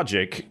defied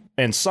logic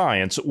and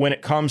science when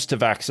it comes to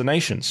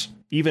vaccinations,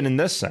 even in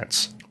this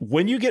sense.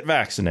 When you get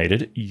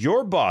vaccinated,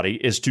 your body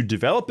is to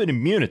develop an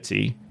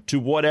immunity to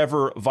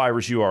whatever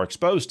virus you are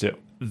exposed to.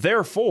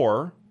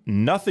 Therefore,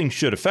 nothing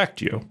should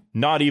affect you,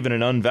 not even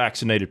an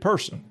unvaccinated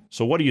person.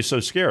 So what are you so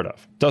scared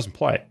of? Doesn't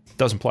play.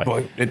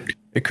 Well,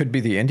 it could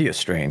be the India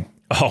strain.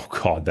 Oh,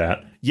 God,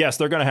 that. Yes,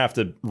 they're going to have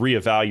to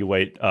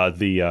reevaluate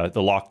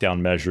the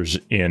lockdown measures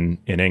in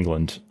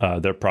England.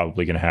 They're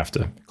probably going to have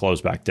to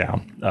close back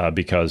down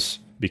because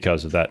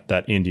of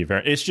that India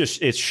variant.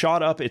 It's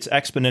shot up. It's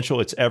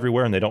exponential. It's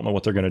everywhere, and they don't know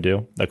what they're going to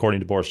do, according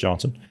to Boris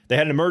Johnson. They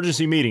had an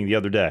emergency meeting the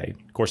other day.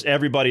 Of course,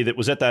 everybody that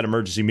was at that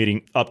emergency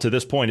meeting up to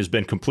this point has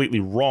been completely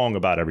wrong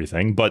about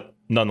everything, but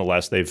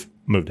nonetheless, they've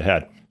moved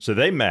ahead. So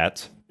they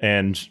met,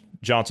 and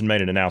Johnson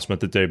made an announcement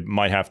that they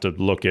might have to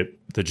look at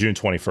the June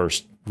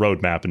 21st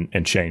roadmap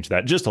and change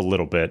that just a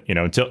little bit,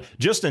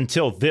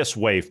 until this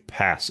wave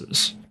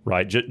passes,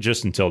 right?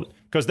 Just until,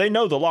 because they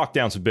know the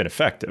lockdowns have been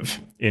effective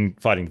in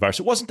fighting the virus.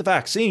 It wasn't the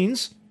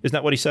vaccines. Isn't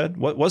that what he said?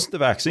 What wasn't the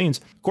vaccines?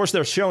 Of course,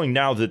 they're showing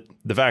now that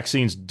the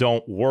vaccines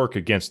don't work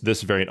against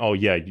this variant. Oh,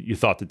 yeah, you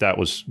thought that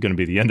was going to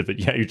be the end of it.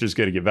 Yeah, you're just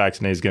going to get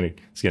vaccinated.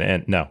 It's going to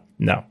end.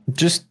 No.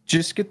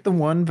 Just get the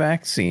one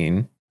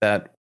vaccine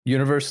that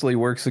universally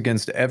works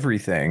against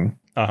everything,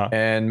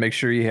 and make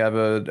sure you have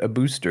a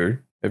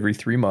booster every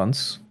 3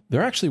 months.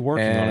 They're actually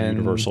working on a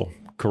universal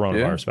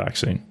coronavirus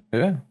vaccine.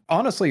 Yeah.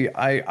 Honestly,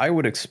 I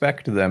would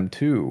expect them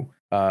to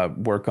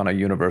work on a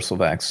universal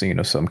vaccine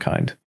of some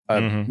kind.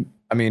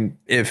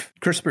 If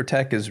CRISPR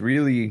tech is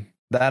really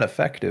that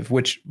effective,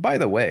 which, by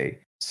the way,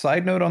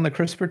 side note on the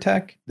CRISPR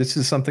tech, this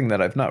is something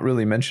that I've not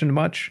really mentioned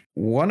much.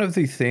 One of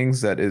the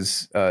things that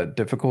is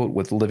difficult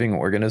with living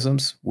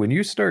organisms, when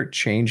you start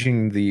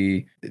changing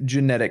the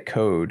genetic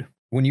code,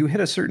 when you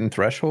hit a certain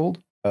threshold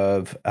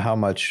of how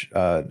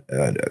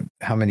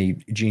many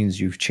genes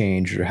you've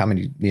changed or how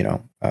many,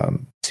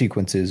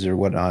 sequences or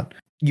whatnot,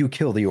 you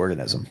kill the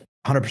organism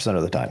 100%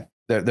 of the time.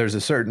 There's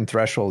a certain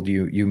threshold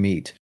you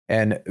meet.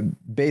 And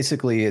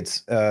basically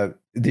it's the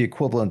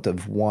equivalent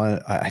of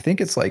I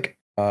think it's like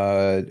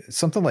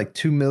something like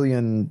 2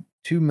 million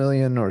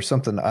or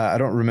something. I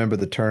don't remember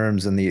the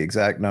terms and the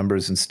exact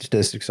numbers and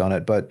statistics on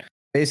it, but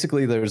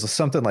basically there's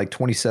something like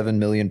 27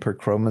 million per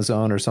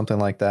chromosome or something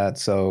like that.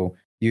 So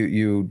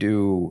you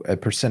do a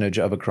percentage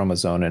of a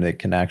chromosome and it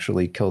can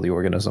actually kill the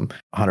organism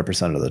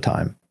 100% of the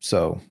time.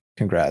 So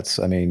congrats.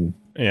 I mean,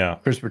 yeah,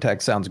 CRISPR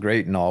tech sounds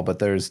great and all, but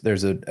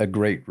there's a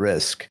great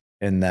risk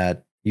in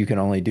that you can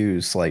only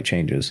do slight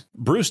changes.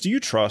 Bruce, do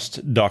you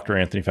trust Dr.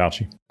 Anthony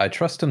Fauci? I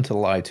trust him to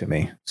lie to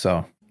me.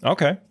 So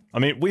okay. I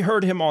mean, we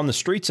heard him on the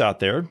streets out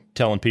there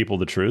telling people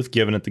the truth,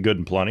 giving it the good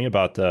and plenty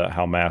about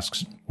how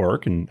masks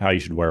work and how you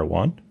should wear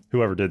one.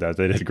 Whoever did that,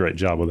 they did a great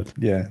job with it.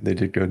 Yeah, they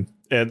did good.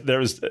 And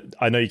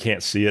I know you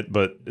can't see it,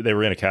 but they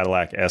were in a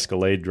Cadillac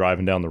Escalade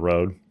driving down the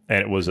road,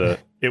 and it was a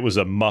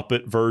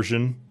Muppet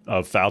version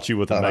of Fauci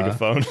with a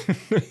megaphone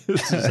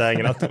just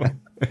hanging out the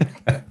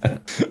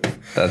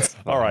That's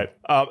all right.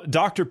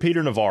 Dr.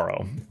 Peter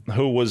Navarro,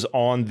 who was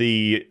on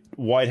the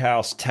White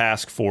House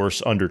task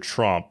force under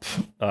Trump,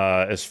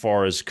 as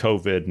far as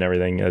COVID and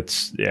everything,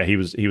 he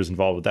was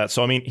involved with that.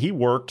 So I mean, he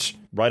worked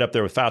right up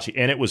there with Fauci,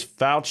 and it was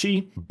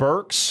Fauci,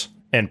 Birx,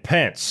 and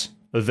Pence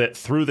that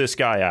threw this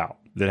guy out,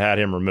 that had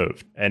him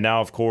removed. And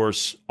now, of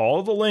course,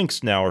 all the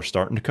links now are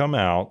starting to come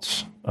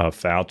out of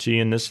Fauci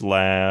in this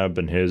lab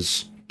and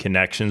his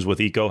connections with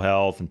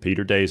EcoHealth and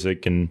Peter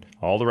Daszak and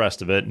all the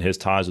rest of it, and his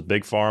ties with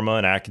Big Pharma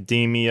and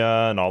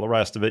academia and all the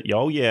rest of it.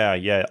 Oh,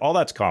 yeah. All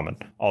that's common.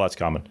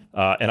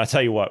 And I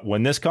tell you what,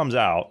 when this comes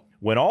out,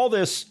 when all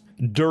this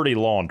dirty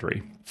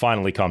laundry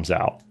finally comes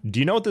out, do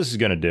you know what this is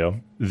going to do?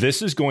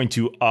 This is going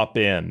to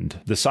upend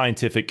the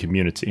scientific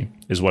community,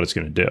 is what it's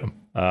going to do.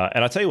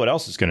 And I'll tell you what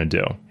else it's going to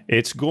do.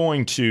 It's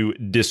going to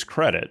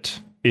discredit,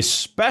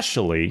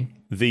 especially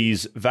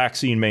these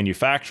vaccine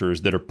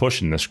manufacturers that are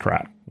pushing this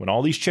crap. When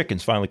all these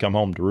chickens finally come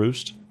home to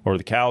roost, or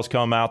the cows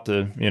come out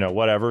to,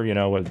 whatever,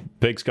 when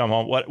pigs come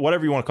home,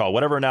 whatever you want to call it,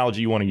 whatever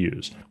analogy you want to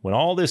use. When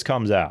all this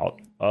comes out,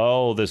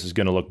 this is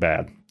going to look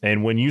bad.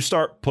 And when you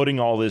start putting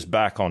all this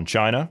back on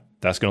China,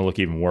 that's going to look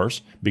even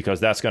worse, because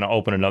that's going to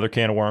open another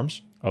can of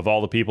worms of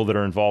all the people that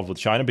are involved with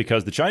China,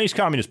 because the Chinese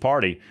Communist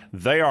Party,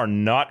 they are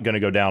not going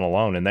to go down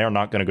alone, and they are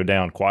not going to go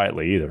down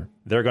quietly either.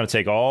 They're going to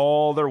take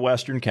all their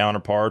Western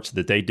counterparts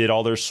that they did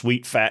all their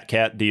sweet fat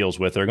cat deals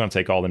with. They're going to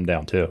take all them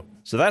down too.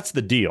 So that's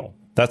the deal.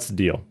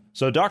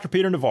 So Dr.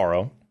 Peter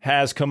Navarro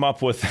has come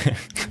up with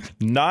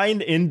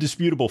 9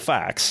 indisputable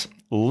facts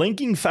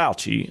linking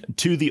Fauci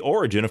to the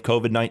origin of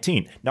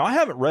COVID-19. Now, I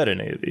haven't read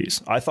any of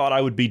these. I thought I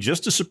would be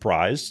just as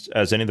surprised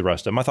as any of the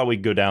rest of them. I thought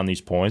we'd go down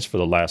these points for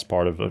the last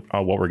part of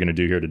what we're going to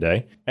do here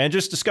today and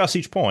just discuss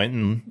each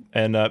point.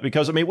 And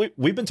because, I mean,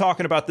 we've been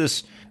talking about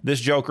this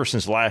joker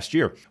since last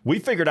year. We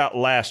figured out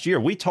last year,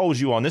 we told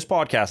you on this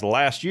podcast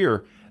last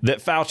year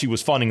that Fauci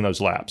was funding those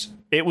labs.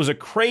 It was a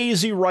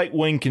crazy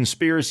right-wing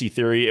conspiracy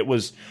theory. It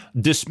was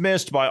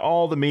dismissed by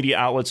all the media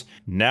outlets.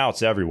 Now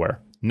it's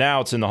everywhere.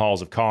 Now it's in the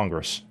halls of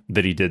Congress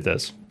that he did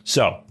this.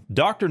 So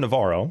Dr.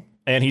 Navarro,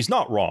 and he's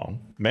not wrong,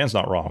 man's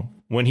not wrong,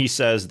 when he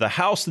says the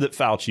house that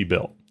Fauci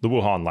built, the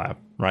Wuhan lab,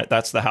 right?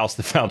 That's the house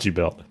that Fauci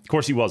built. Of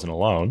course, he wasn't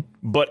alone,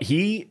 but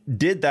he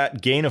did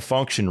that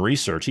gain-of-function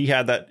research. He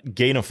had that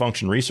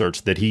gain-of-function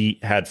research that he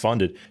had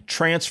funded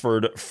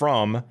transferred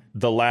from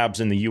the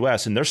labs in the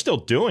U.S., and they're still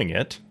doing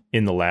it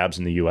in the labs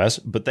in the U.S.,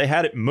 but they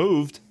had it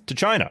moved to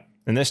China,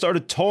 and they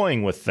started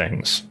toying with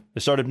things. They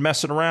started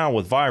messing around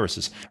with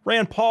viruses.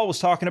 Rand Paul was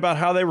talking about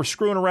how they were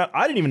screwing around.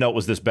 I didn't even know it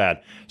was this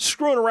bad.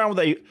 Screwing around with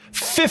a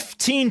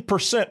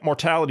 15%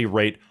 mortality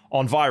rate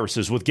on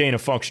viruses with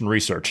gain-of-function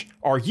research.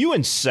 Are you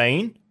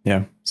insane?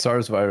 Yeah.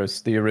 SARS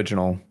virus, the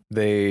original,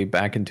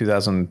 back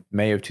in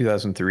May of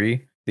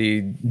 2003,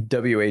 the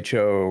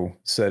WHO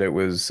said it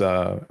was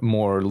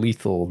more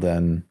lethal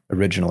than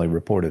originally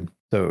reported.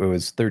 So it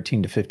was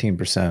 13 to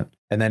 15%.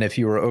 And then if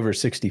you were over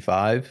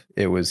 65,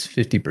 it was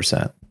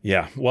 50%.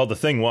 Yeah. Well, the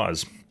thing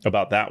was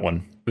about that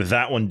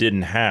one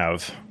didn't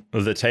have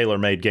the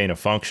tailor-made gain of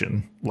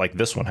function like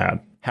this one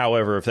had.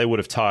 However, if they would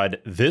have tied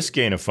this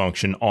gain of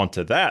function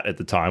onto that at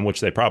the time,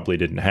 which they probably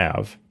didn't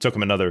have, it took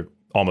them another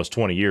almost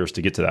 20 years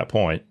to get to that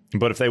point.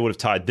 But if they would have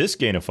tied this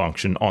gain of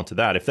function onto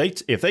that, if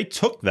they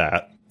took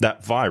that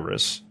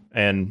that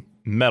and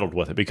meddled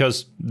with it,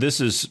 because this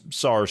is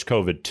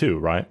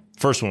SARS-CoV-2, right?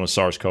 First one was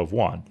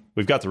SARS-CoV-1.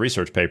 We've got the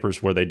research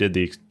papers where they did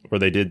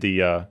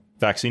the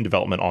vaccine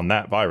development on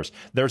that virus.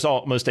 There's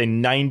almost a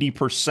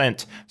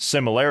 90%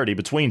 similarity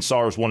between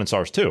SARS-1 and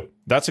SARS-2.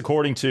 That's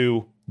according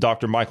to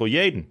Dr. Michael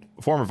Yeadon,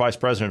 former vice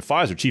president of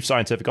Pfizer, chief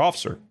scientific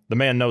officer. The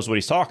man knows what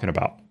he's talking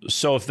about.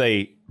 So if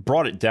they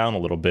brought it down a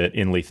little bit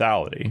in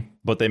lethality,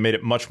 but they made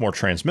it much more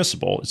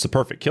transmissible, it's the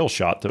perfect kill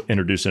shot to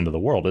introduce into the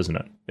world, isn't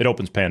it? It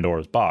opens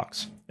Pandora's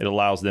box. It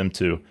allows them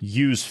to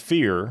use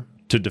fear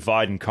to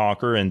divide and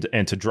conquer and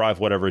to drive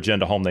whatever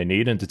agenda home they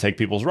need and to take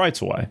people's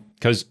rights away.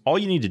 Because all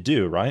you need to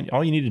do, right?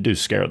 All you need to do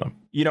is scare them.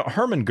 You know,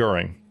 Hermann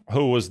Goering,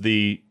 who was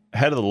the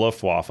head of the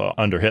Luftwaffe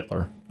under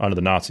Hitler, under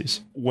the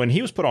Nazis. When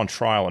he was put on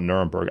trial in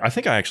Nuremberg, I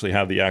think I actually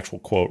have the actual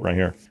quote right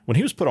here. When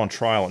he was put on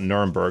trial in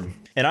Nuremberg,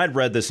 and I'd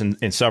read this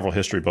in several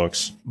history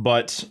books,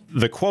 but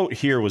the quote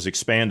here was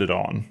expanded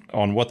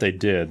on what they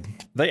did.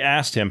 They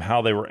asked him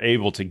how they were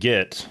able to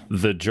get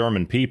the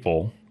German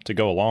people to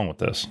go along with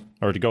this,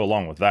 or to go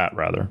along with that,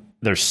 rather.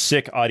 Their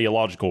sick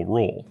ideological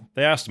rule.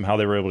 They asked him how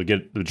they were able to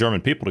get the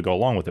German people to go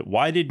along with it.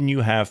 Why didn't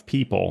you have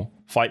people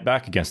fight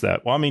back against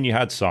that? Well, I mean, you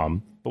had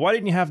some, but why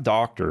didn't you have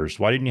doctors?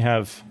 Why didn't you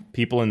have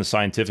people in the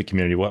scientific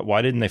community?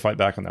 Why didn't they fight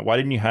back on that? Why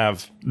didn't you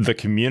have the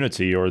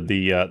community or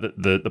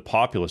the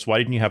populace? Why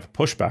didn't you have a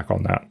pushback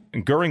on that?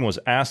 And Goering was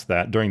asked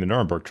that during the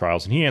Nuremberg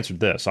trials, and he answered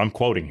this. I'm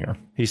quoting here.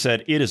 He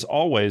said, "It is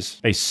always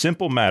a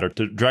simple matter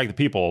to drag the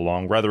people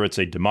along, whether it's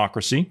a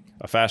democracy,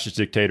 a fascist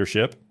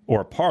dictatorship,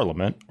 or a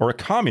parliament, or a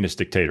communist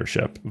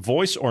dictatorship.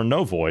 Voice or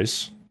no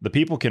voice, the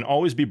people can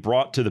always be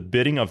brought to the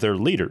bidding of their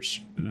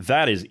leaders.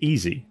 That is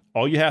easy.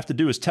 All you have to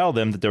do is tell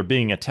them that they're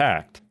being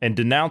attacked and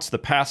denounce the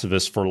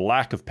pacifists for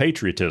lack of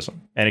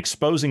patriotism and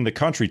exposing the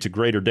country to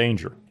greater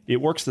danger.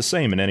 It works the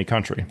same in any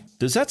country."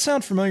 Does that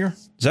sound familiar?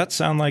 Does that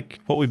sound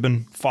like what we've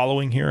been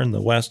following here in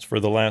the West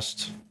for the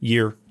last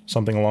year?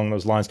 Something along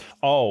those lines.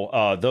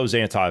 Those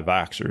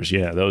anti-vaxxers.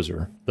 Yeah, those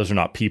are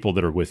not people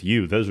that are with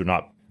you. Those are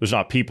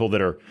not people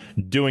that are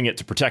doing it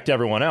to protect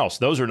everyone else.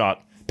 Those are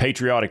not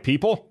patriotic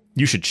people.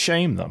 You should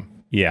shame them.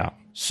 Yeah.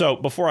 So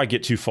before I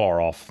get too far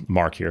off the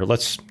mark here,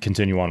 let's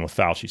continue on with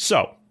Fauci.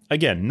 So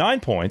again, 9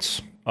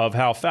 points of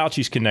how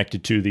Fauci's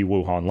connected to the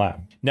Wuhan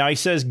lab. Now, he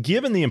says,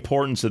 given the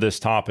importance of this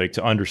topic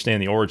to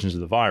understand the origins of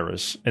the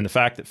virus and the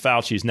fact that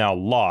Fauci's now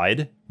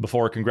lied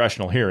before a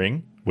congressional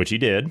hearing, which he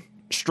did,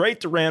 straight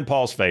to Rand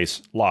Paul's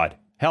face, lied.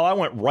 Hell, I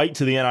went right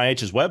to the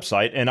NIH's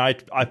website and I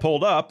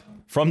pulled up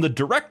from the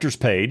director's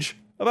page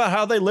about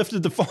how they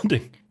lifted the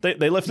funding.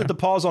 They lifted the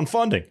pause on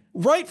funding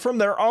right from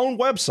their own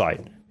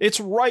website. It's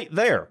right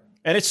there.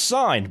 And it's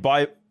signed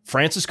by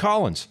Francis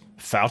Collins,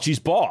 Fauci's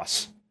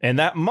boss. And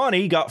that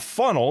money got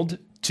funneled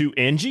to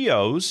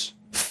NGOs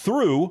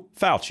through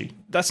Fauci.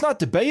 That's not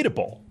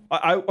debatable.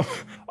 I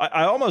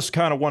almost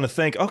kind of want to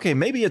think, okay,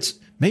 maybe it's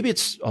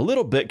a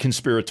little bit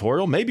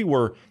conspiratorial. Maybe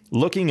we're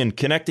looking and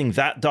connecting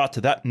that dot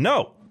to that.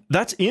 No,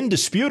 that's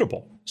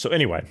indisputable. So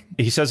anyway,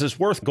 he says it's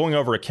worth going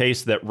over a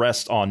case that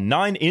rests on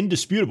 9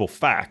 indisputable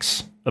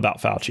facts about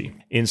Fauci.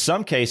 In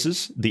some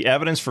cases, the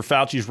evidence for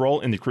Fauci's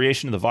role in the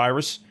creation of the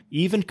virus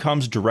even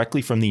comes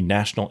directly from the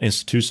National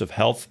Institutes of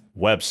Health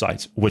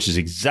websites, which is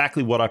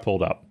exactly what I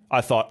pulled up.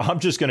 I thought, I'm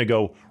just going to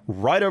go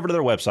right over to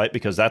their website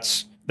because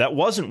that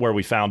wasn't where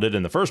we found it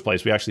in the first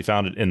place. We actually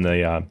found it in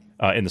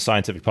the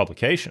scientific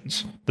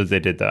publications that they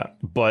did that.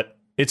 But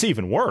it's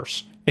even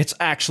worse. It's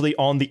actually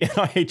on the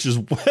NIH's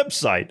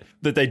website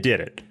that they did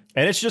it.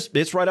 And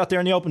it's right out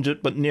there in the open,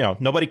 but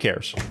nobody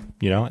cares.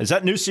 Is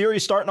that new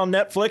series starting on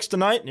Netflix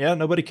tonight? Yeah,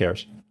 nobody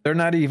cares. They're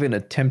not even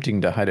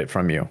attempting to hide it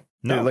from you.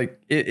 No,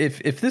 like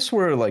if this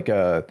were like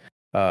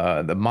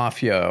the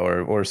mafia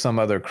or some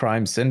other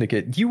crime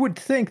syndicate, you would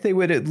think they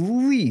would at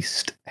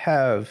least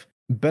have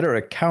better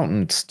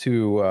accountants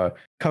to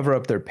cover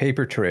up their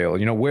paper trail.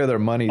 Where their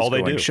money's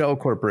going, shell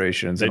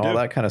corporations and all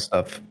that kind of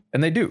stuff.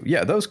 And they do,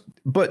 yeah.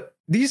 But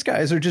these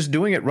guys are just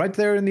doing it right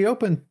there in the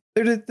open.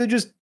 They're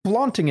just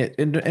flaunting it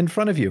in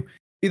front of you,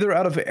 either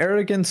out of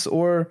arrogance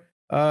or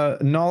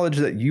knowledge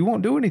that you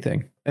won't do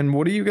anything. And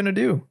what are you going to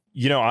do?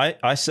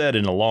 I said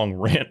in a long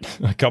rant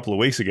a couple of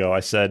weeks ago,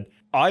 I said,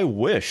 I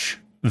wish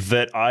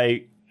that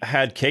I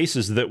had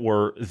cases that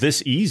were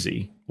this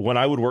easy when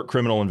I would work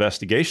criminal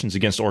investigations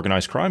against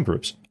organized crime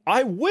groups.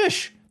 I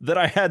wish that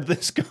I had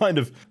this kind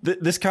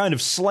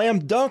of slam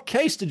dunk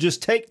case to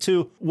just take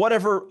to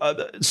whatever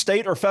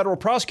state or federal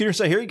prosecutor and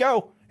say, here you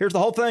go. Here's the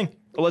whole thing.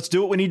 Let's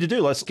do what we need to do.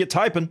 Let's get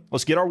typing.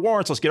 Let's get our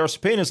warrants. Let's get our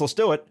subpoenas. Let's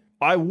do it.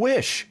 I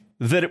wish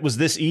that it was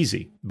this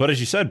easy. But as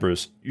you said,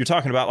 Bruce, you're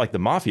talking about like the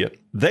mafia.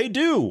 They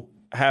do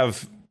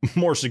have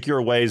more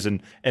secure ways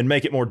and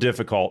make it more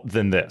difficult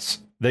than this.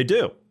 They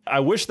do. I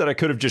wish that I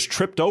could have just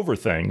tripped over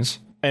things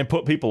and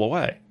put people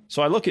away.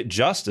 So I look at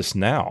justice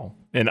now,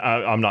 and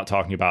I'm not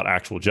talking about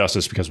actual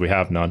justice because we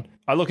have none.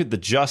 I look at the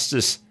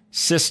justice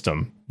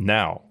system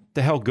now.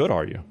 The hell good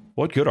are you?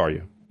 What good are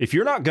you? If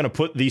you're not going to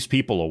put these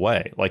people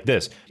away like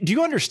this, do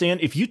you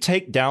understand if you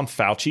take down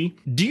Fauci,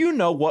 do you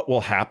know what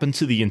will happen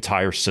to the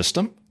entire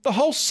system? The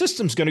whole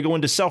system's going to go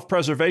into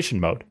self-preservation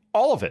mode.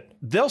 All of it.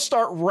 They'll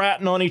start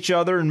ratting on each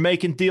other and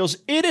making deals.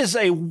 It is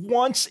a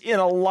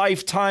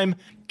once-in-a-lifetime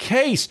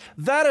case.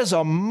 That is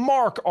a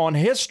mark on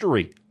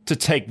history to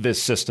take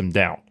this system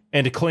down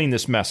and to clean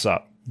this mess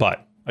up.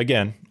 But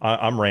again,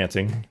 I'm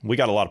ranting. We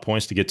got a lot of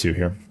points to get to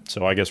here,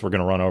 so I guess we're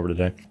going to run over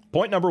today.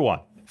 Point number 1.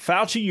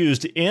 Fauci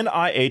used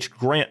NIH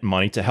grant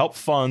money to help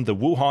fund the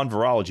Wuhan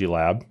virology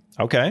lab.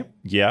 Okay,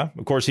 yeah.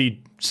 Of course,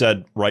 he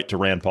said right to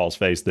Rand Paul's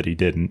face that he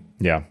didn't.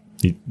 Yeah.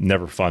 He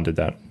never funded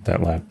that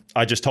lab.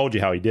 I just told you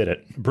how he did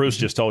it. Bruce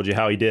just told you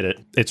how he did it.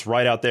 It's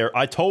right out there.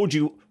 I told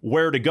you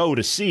where to go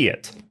to see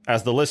it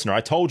as the listener. I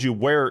told you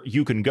where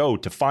you can go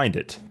to find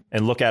it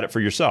and look at it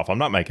for yourself. I'm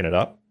not making it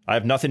up. I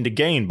have nothing to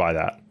gain by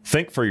that.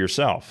 Think for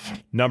yourself.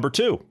 Number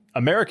 2,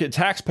 American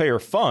taxpayer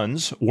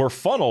funds were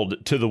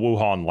funneled to the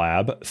Wuhan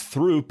lab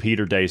through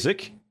Peter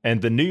Daszak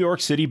and the New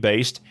York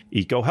City-based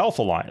EcoHealth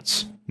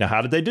Alliance. Now,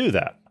 how did they do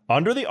that?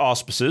 Under the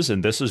auspices,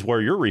 and this is where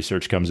your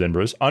research comes in,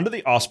 Bruce, under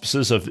the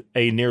auspices of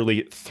a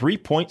nearly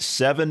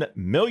 $3.7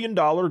 million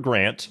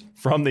grant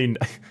from the,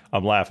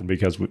 I'm laughing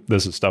because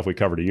this is stuff we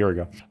covered a year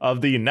ago, of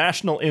the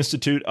National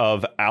Institute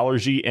of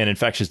Allergy and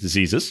Infectious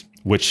Diseases,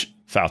 which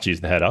Fauci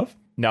is the head of.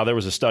 Now, there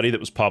was a study that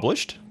was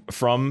published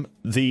from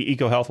the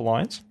EcoHealth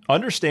Alliance,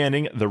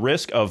 understanding the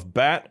risk of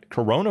bat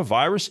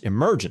coronavirus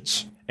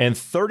emergence, and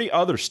 30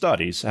 other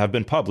studies have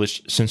been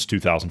published since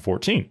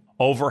 2014.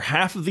 Over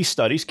half of these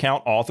studies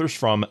count authors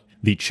from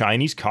the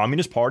Chinese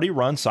Communist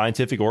Party-run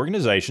scientific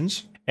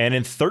organizations, and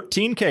in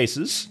 13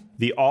 cases,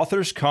 the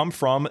authors come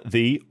from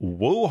the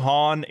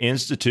Wuhan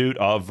Institute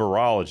of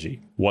Virology.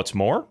 What's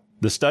more,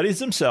 the studies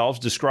themselves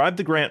describe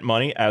the grant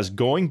money as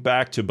going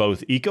back to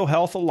both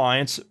EcoHealth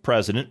Alliance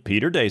President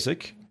Peter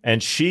Daszak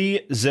and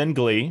Shi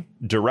Zhengli,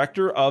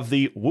 director of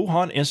the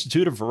Wuhan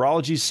Institute of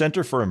Virology's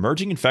Center for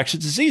Emerging Infectious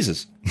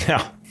Diseases.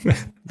 Now,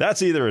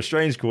 that's either a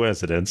strange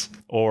coincidence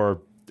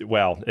or,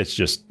 well, it's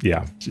just,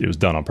 yeah, it was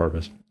done on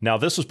purpose. Now,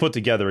 this was put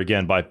together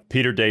again by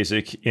Peter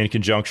Daszak in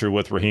conjunction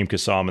with Raheem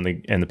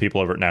Kassam and the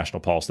people over at National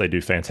Pulse. They do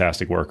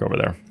fantastic work over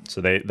there.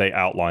 So they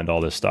outlined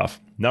all this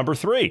stuff. Number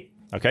 3,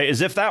 okay,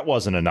 as if that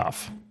wasn't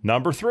enough.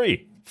 Number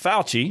 3,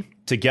 Fauci,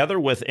 together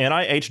with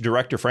NIH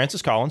Director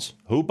Francis Collins,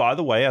 who, by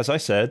the way, as I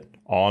said,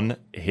 on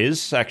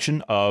his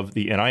section of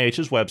the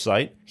NIH's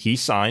website, he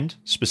signed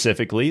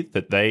specifically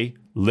that they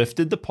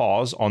lifted the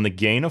pause on the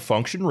gain of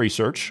function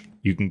research.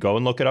 You can go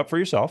and look it up for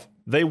yourself.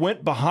 They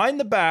went behind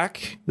the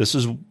back. This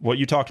is what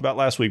you talked about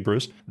last week,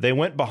 Bruce. They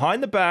went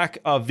behind the back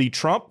of the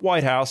Trump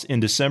White House in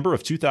December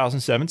of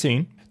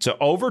 2017 to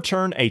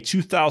overturn a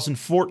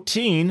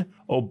 2014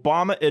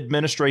 Obama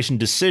administration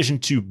decision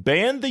to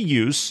ban the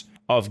use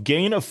of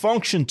gain of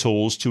function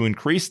tools to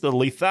increase the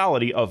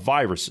lethality of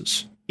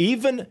viruses.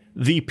 Even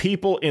the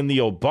people in the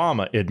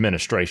Obama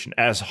administration,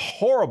 as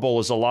horrible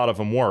as a lot of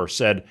them were,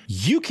 said,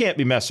 you can't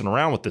be messing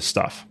around with this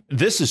stuff.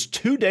 This is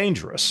too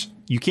dangerous.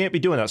 You can't be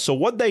doing that. So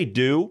what they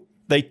do,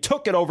 they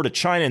took it over to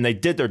China and they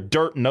did their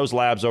dirt in those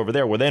labs over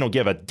there where they don't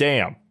give a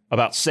damn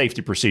about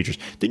safety procedures.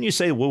 Didn't you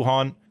say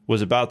Wuhan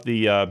was about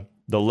the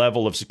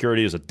level of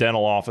security as a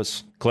dental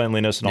office,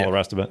 cleanliness and all the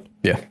rest of it?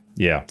 Yeah.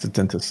 Yeah. It's a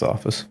dentist's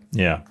office.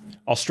 Yeah.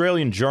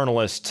 Australian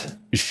journalist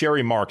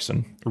Sherry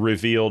Markson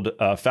revealed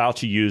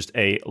Fauci used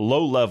a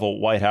low-level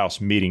White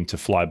House meeting to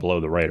fly below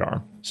the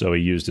radar. So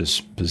he used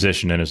his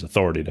position and his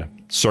authority to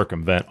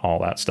circumvent all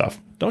that stuff.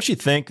 Don't you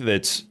think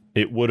that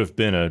it would have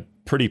been a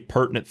pretty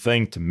pertinent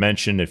thing to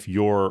mention if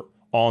you're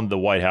on the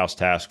White House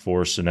task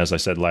force, and as I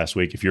said last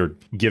week, if you're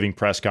giving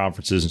press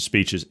conferences and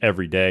speeches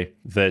every day,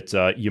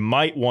 that you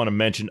might want to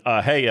mention,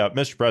 hey,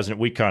 Mr. President,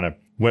 we kind of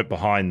went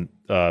behind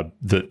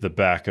the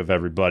back of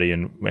everybody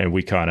and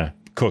we kind of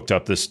cooked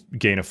up this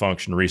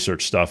gain-of-function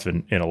research stuff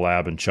in a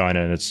lab in China,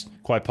 and it's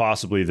quite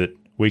possibly that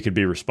we could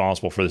be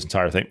responsible for this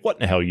entire thing. What in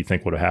the hell do you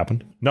think would have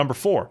happened? Number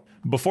 4,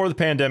 before the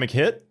pandemic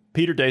hit,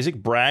 Peter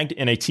Daszak bragged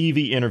in a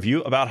TV interview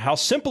about how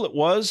simple it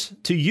was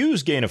to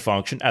use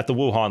gain-of-function at the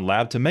Wuhan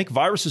lab to make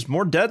viruses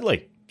more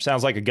deadly.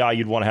 Sounds like a guy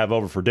you'd want to have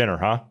over for dinner,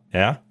 huh?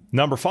 Yeah?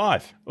 Number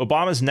 5,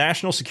 Obama's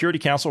National Security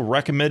Council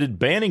recommended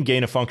banning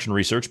gain-of-function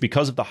research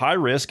because of the high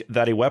risk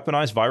that a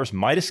weaponized virus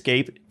might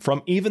escape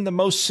from even the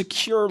most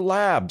secure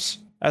labs.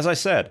 As I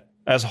said,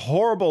 as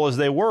horrible as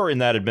they were in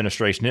that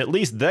administration, at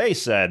least they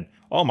said,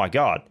 oh my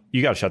God,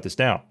 you got to shut this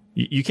down.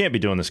 You can't be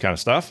doing this kind of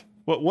stuff.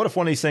 What if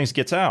one of these things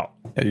gets out?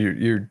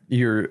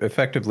 You're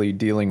effectively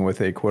dealing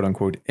with a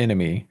quote-unquote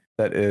enemy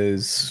that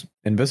is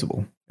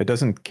invisible. It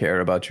doesn't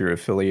care about your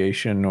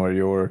affiliation or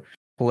your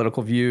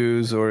political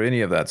views or any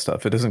of that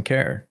stuff. It doesn't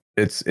care.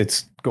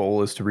 Its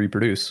goal is to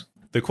reproduce.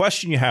 The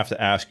question you have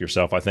to ask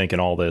yourself, I think, in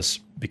all this,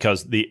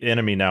 because the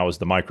enemy now is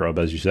the microbe,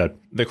 as you said,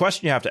 the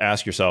question you have to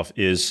ask yourself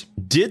is,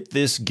 did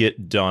this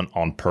get done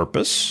on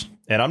purpose?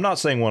 And I'm not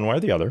saying one way or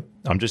the other.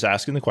 I'm just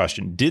asking the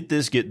question, did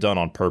this get done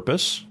on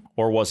purpose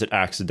or was it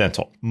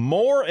accidental?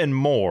 More and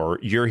more,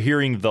 you're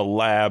hearing the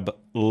lab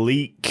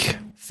leak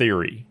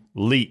theory,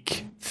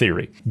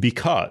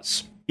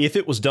 because if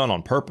it was done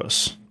on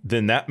purpose,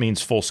 then that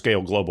means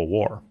full-scale global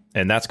war.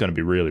 And that's going to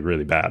be really,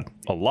 really bad.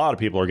 A lot of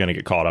people are going to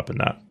get caught up in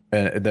that.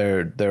 And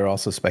they're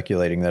also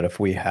speculating that if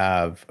we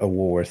have a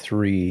World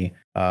War III,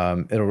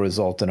 it'll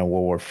result in a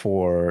World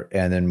War IV,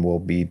 and then we'll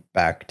be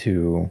back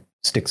to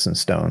sticks and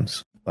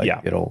stones.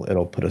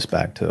 It'll put us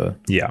back to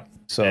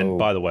So, and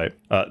by the way,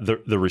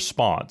 the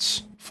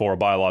response for a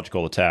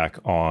biological attack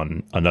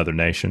on another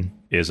nation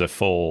is a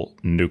full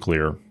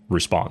nuclear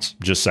response.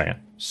 Just saying.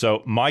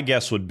 So my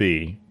guess would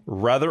be,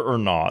 whether or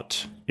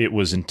not it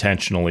was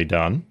intentionally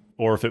done,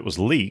 or if it was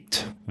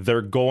leaked,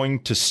 they're going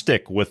to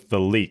stick with the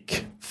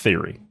leak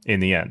theory in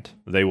the end.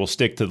 They will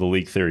stick to the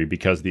leak theory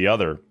because the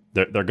other,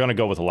 they're going to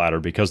go with the latter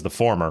because the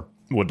former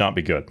would not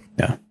be good.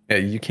 Yeah.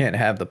 You can't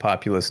have the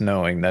populace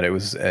knowing that it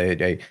was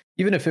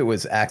even if it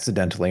was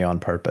accidentally on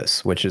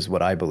purpose, which is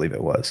what I believe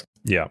it was.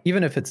 Yeah.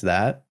 Even if it's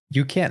that,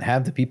 you can't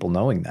have the people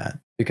knowing that,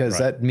 because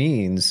that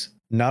means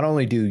not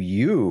only do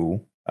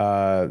you,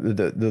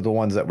 the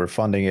ones that were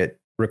funding it,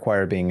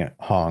 require being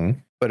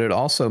hung, but it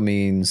also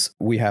means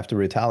we have to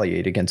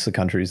retaliate against the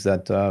countries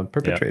that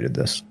perpetrated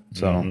this.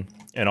 So,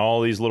 and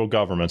all these little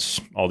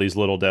governments, all these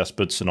little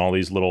despots, and all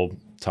these little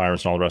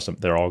tyrants, and all the rest of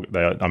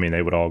them,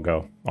 they would all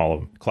go, all of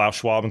them. Klaus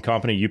Schwab and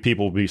company, you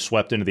people will be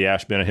swept into the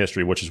ash bin of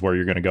history, which is where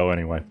you're going to go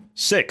anyway.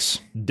 6,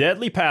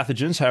 deadly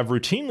pathogens have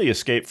routinely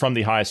escaped from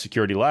the highest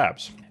security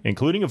labs,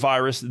 including a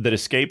virus that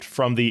escaped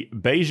from the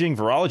Beijing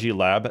virology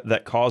lab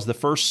that caused the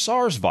first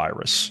SARS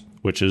virus,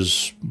 which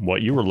is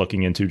what you were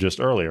looking into just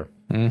earlier.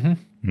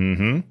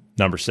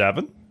 Number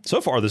 7. So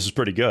far, this is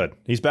pretty good.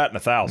 He's batting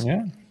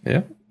 1,000.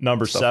 Yeah.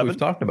 Number Stuff 7. we've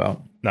talked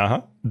about.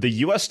 The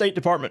U.S. State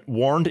Department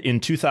warned in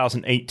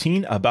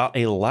 2018 about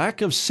a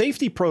lack of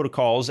safety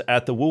protocols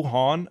at the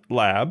Wuhan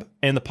lab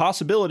and the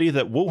possibility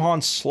that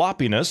Wuhan's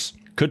sloppiness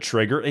could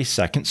trigger a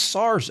second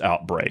SARS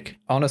outbreak.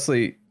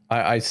 Honestly,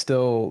 I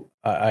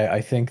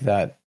think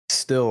that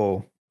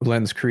still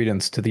lends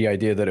credence to the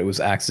idea that it was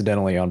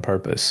accidentally on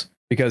purpose,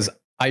 because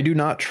I do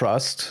not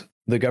trust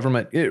the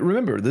government.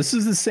 Remember, this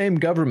is the same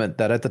government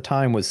that at the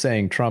time was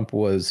saying Trump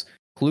was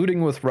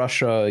colluding with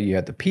Russia. You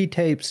had the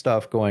P-tape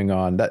stuff going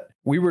on, that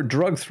we were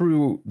drugged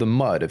through the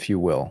mud, if you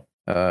will,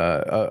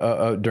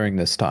 during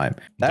this time.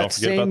 That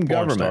same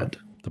government,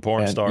 the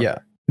porn star. Yeah,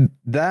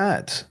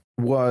 that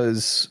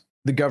was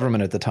the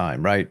government at the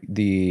time, right?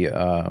 The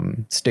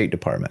State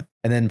Department.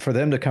 And then for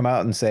them to come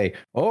out and say,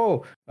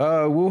 "Oh,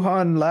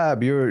 Wuhan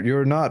lab,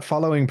 you're not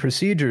following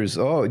procedures.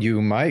 Oh,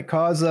 you might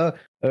cause a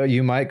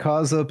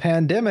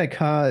pandemic,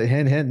 huh?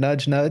 Hint, hint,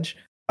 nudge, nudge."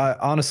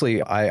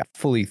 Honestly, I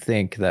fully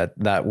think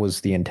that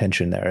was the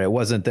intention there. It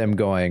wasn't them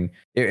going.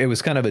 It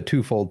was kind of a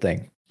twofold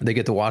thing. They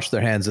get to wash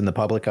their hands in the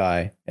public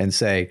eye and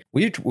say,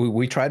 "We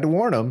tried to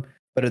warn them,"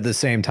 but at the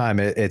same time,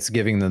 it's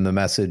giving them the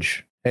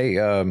message, "Hey,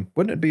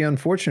 wouldn't it be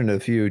unfortunate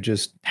if you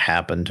just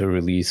happened to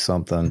release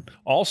something?"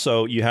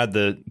 Also, you had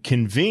the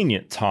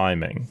convenient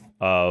timing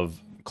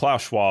of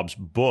Klaus Schwab's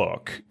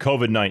book,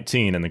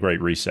 COVID-19 and the Great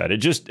Reset. It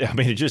just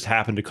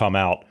happened to come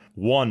out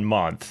 1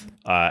 month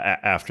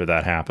after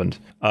that happened.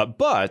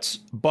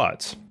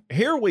 But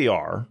here we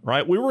are,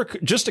 right? We were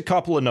just a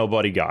couple of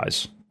nobody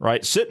guys,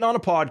 right? Sitting on a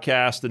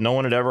podcast that no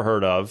one had ever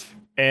heard of.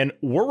 And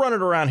we're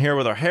running around here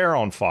with our hair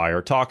on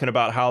fire, talking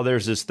about how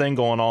there's this thing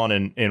going on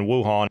in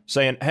Wuhan,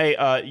 saying,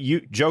 hey,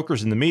 you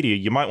jokers in the media,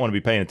 you might want to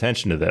be paying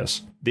attention to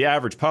this. The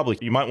average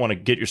public, you might want to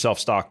get yourself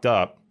stocked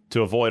up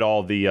to avoid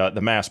all the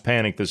mass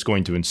panic that's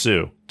going to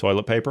ensue.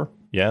 Toilet paper?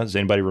 Yeah, does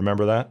anybody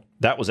remember that?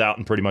 That was out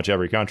in pretty much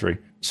every country.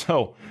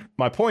 So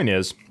my point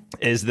is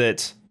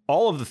that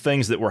all of the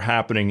things that were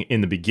happening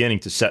in the beginning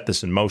to set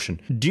this in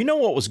motion, do you know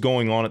what was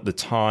going on at the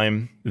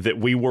time that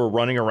we were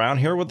running around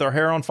here with our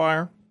hair on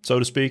fire, so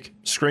to speak,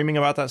 screaming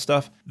about that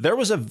stuff? There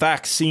was a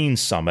vaccine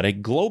summit, a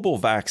global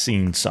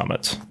vaccine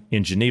summit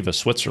in Geneva,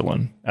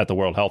 Switzerland at the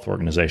World Health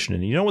Organization.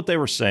 And you know what they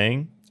were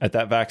saying at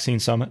that vaccine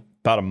summit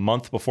about a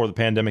month before the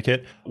pandemic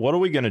hit? What are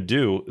we going to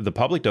do? The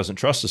public doesn't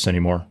trust us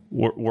anymore.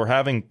 We're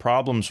having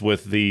problems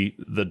with the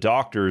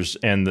doctors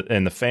and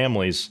the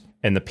families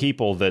and the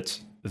people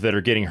that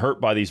are getting hurt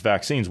by these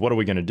vaccines. What are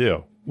we going to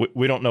do?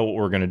 We don't know what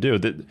we're going to do.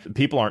 The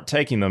people aren't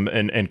taking them,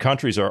 and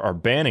countries are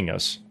banning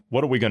us.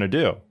 What are we going to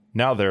do?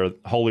 Now they're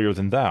holier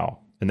than thou,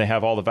 and they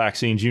have all the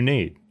vaccines you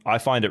need. I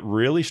find it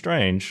really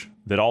strange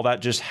that all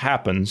that just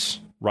happens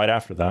right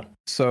after that.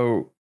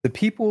 So the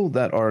people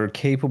that are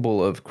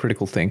capable of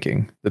critical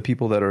thinking, the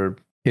people that are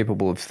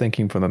capable of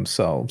thinking for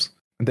themselves,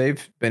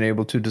 they've been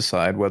able to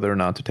decide whether or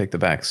not to take the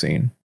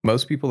vaccine.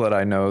 Most people that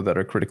I know that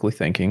are critically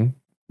thinking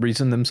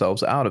reason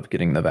themselves out of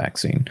getting the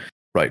vaccine,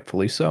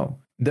 rightfully so.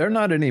 They're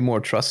not any more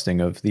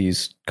trusting of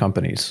these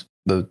companies,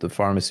 the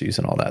pharmacies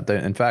and all that.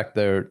 In fact,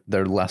 they're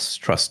less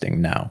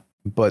trusting now.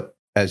 But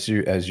as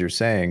you're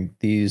saying,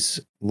 these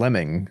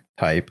lemming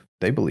type,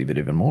 they believe it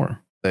even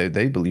more.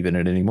 They believe in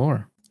it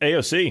anymore.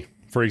 AOC,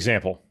 for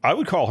example, I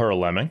would call her a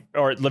lemming,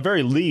 or at the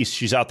very least,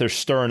 she's out there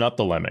stirring up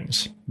the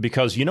lemmings.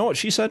 Because you know what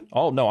she said?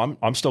 Oh no,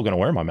 I'm still going to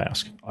wear my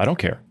mask. I don't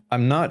care.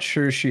 I'm not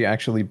sure she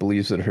actually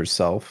believes it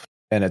herself,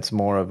 and it's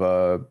more of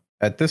a.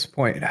 At this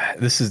point,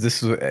 this is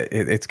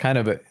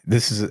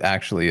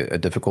actually a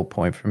difficult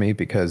point for me,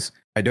 because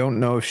I don't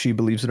know if she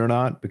believes it or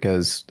not,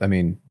 because, I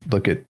mean,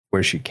 look at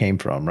where she came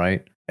from,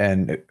 right?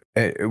 And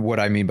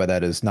what I mean by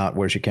that is not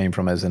where she came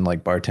from as in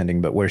like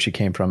bartending, but where she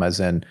came from as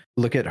in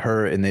look at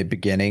her in the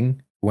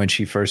beginning when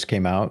she first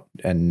came out,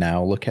 and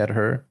now look at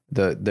her.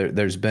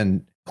 There's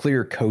been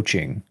clear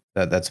coaching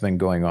that's been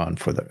going on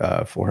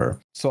for her.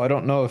 So I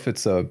don't know if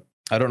it's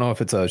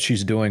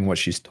she's doing what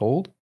she's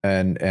told,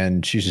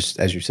 and she's just,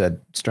 as you said,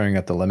 stirring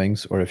up the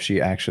lemmings, or if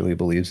she actually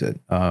believes it.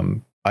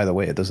 Either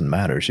way, it doesn't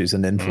matter. She's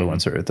an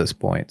influencer at this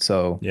point.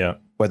 So yeah,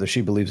 whether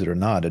she believes it or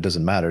not, it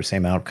doesn't matter.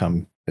 Same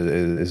outcome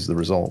is the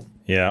result.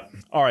 Yeah.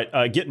 All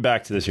right. Getting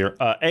back to this here.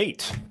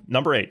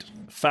 Number 8.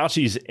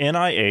 Fauci's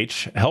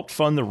NIH helped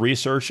fund the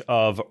research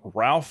of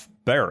Ralph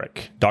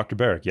Baric. Dr.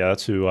 Baric. Yeah,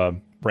 that's who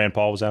Rand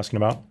Paul was asking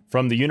about.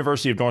 From the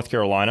University of North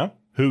Carolina.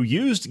 who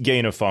used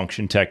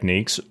gain-of-function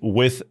techniques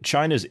with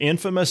China's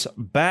infamous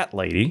Bat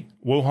Lady,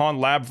 Wuhan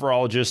lab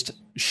virologist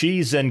Shi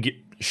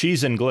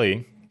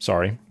Zhengli.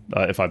 Sorry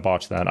if I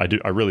botched that.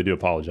 I really do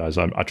apologize.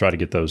 I try to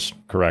get those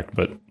correct,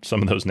 but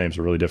some of those names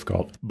are really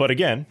difficult. But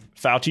again,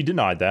 Fauci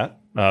denied that.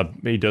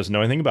 He doesn't know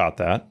anything about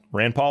that.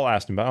 Rand Paul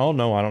asked him about, oh,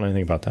 no, I don't know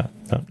anything about that.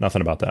 No,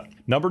 nothing about that.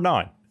 Number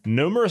 9,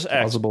 numerous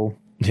plausible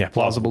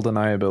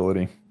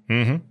deniability.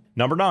 Mm-hmm.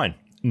 Number 9,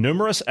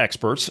 numerous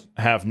experts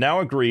have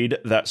now agreed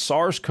that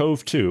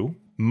SARS-CoV-2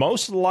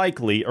 most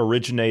likely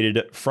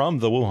originated from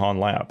the Wuhan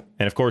lab.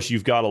 And of course,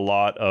 you've got a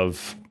lot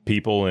of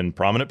people in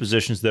prominent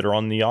positions that are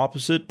on the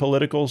opposite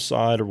political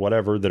side or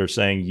whatever that are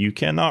saying you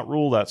cannot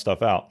rule that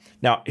stuff out.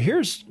 Now,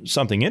 here's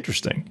something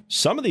interesting.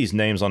 Some of these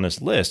names on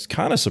this list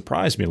kind of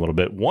surprised me a little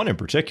bit. One in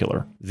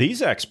particular.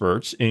 These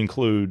experts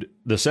include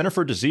the Center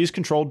for Disease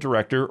Control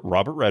Director,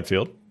 Robert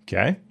Redfield.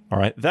 Okay. All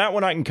right. That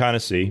one I can kind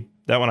of see.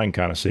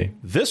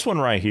 This one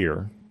right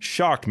here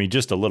shocked me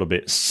just a little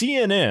bit.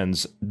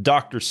 CNN's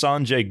Dr.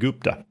 Sanjay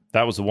Gupta.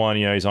 That was the one,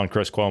 he's on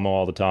Chris Cuomo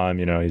all the time.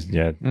 He's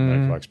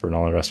medical expert and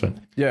all the rest of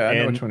it. Yeah, I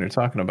know which one you're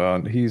talking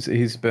about.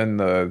 He's been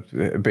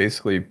the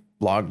basically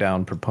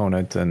lockdown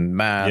proponent and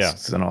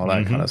masks and all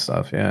that kind of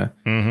stuff. Yeah.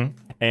 Mm-hmm.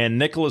 And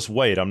Nicholas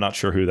Wade, I'm not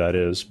sure who that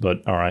is,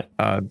 but all right.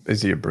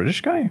 Is he a British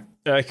guy?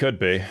 It could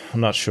be.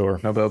 I'm not sure.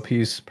 Nobel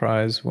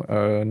Prize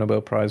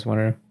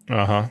winner.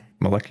 Uh-huh.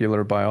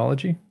 Molecular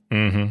biology.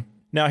 Mm-hmm.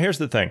 Now, here's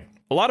the thing.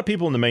 A lot of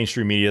people in the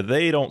mainstream media,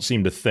 they don't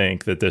seem to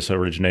think that this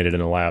originated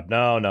in a lab.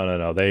 No.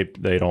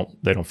 They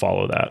don't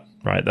follow that,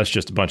 right? That's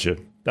just a bunch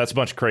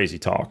of crazy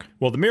talk.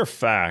 Well, the mere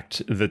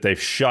fact that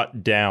they've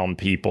shut down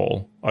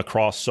people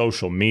across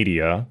social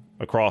media,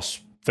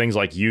 across things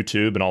like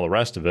YouTube and all the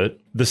rest of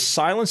it, the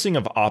silencing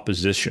of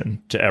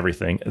opposition to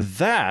everything,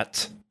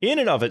 that in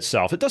and of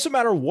itself, it doesn't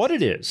matter what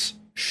it is,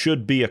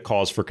 should be a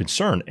cause for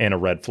concern and a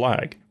red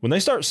flag. When they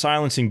start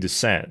silencing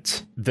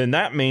dissent, then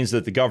that means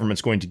that the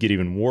government's going to get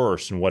even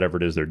worse in whatever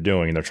it is they're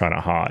doing and they're trying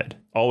to hide.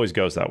 Always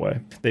goes that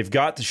way. They've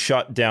got to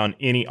shut down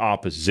any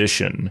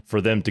opposition for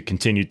them to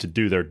continue to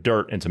do their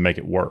dirt and to make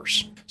it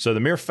worse. So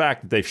the mere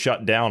fact that they've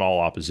shut down all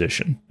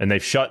opposition and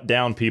they've shut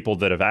down people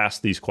that have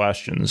asked these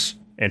questions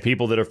and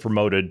people that have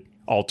promoted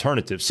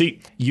alternatives. See,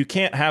 you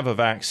can't have a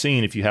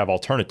vaccine if you have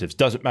alternatives.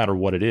 Doesn't matter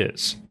what it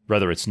is.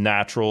 Whether it's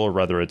natural or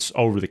whether it's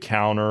over the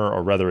counter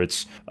or whether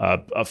it's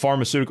a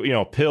pharmaceutical,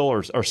 a pill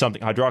or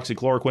something,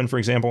 hydroxychloroquine, for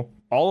example,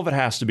 all of it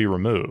has to be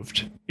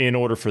removed in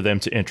order for them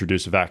to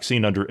introduce a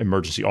vaccine under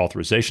emergency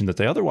authorization that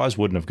they otherwise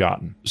wouldn't have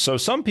gotten. So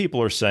some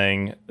people are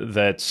saying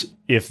that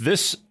if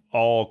this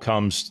all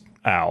comes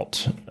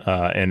out,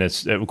 and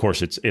it's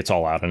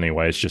all out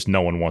anyway. It's just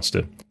no one wants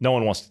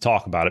to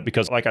talk about it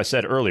because, like I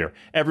said earlier,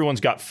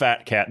 everyone's got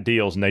fat cat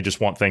deals and they just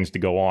want things to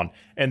go on,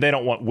 and they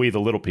don't want we the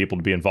little people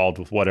to be involved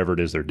with whatever it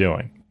is they're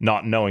doing,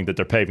 not knowing that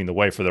they're paving the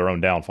way for their own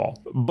downfall.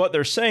 But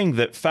they're saying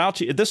that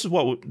Fauci, this is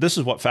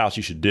what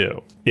Fauci should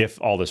do if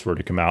all this were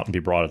to come out and be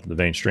brought into the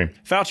mainstream.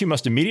 Fauci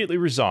must immediately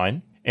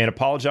resign and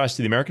apologize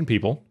to the American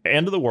people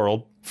and to the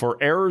world for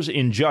errors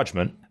in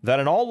judgment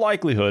that in all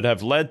likelihood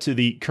have led to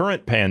the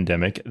current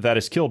pandemic that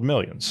has killed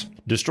millions,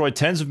 destroyed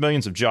tens of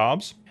millions of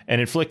jobs,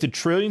 and inflicted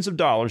trillions of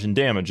dollars in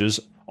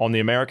damages on the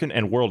American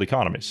and world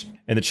economies.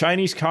 And the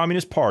Chinese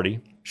Communist Party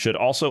should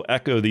also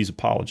echo these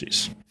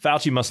apologies.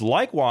 Fauci must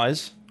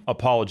likewise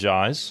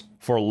apologize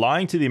for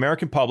lying to the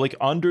American public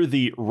under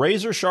the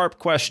razor-sharp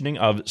questioning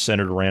of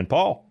Senator Rand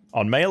Paul.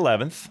 On May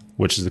 11th,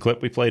 which is the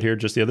clip we played here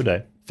just the other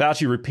day,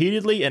 Fauci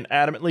repeatedly and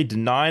adamantly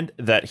denied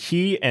that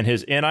he and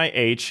his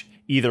NIH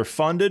either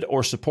funded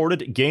or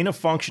supported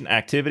gain-of-function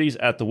activities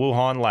at the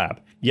Wuhan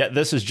lab. Yet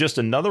this is just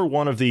another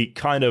one of the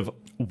kind of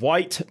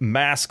white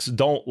masks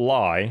don't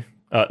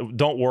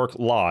work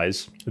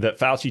lies that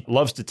Fauci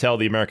loves to tell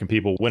the American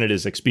people when it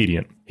is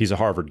expedient. He's a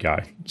Harvard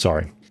guy.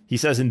 Sorry. He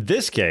says in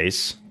this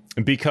case,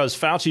 because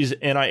Fauci's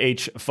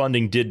NIH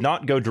funding did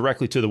not go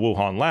directly to the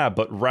Wuhan lab,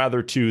 but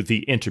rather to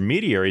the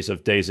intermediaries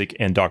of Daszak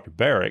and Dr.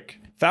 Baric,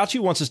 Fauci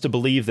wants us to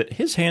believe that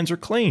his hands are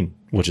clean,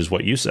 which is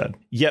what you said.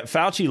 Yet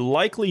Fauci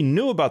likely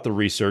knew about the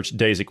research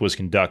Daszak was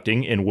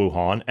conducting in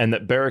Wuhan and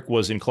that Baric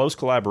was in close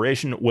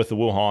collaboration with the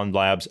Wuhan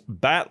lab's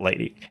Bat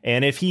Lady.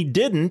 And if he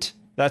didn't,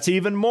 that's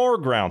even more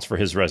grounds for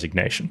his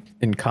resignation.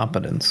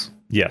 Incompetence.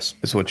 Yes.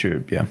 Is what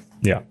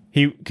Yeah.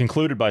 He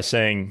concluded by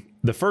saying,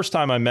 the first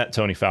time I met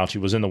Tony Fauci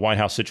was in the White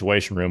House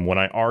Situation Room when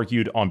I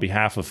argued on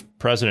behalf of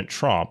President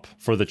Trump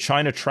for the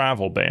China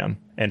travel ban,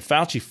 and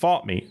Fauci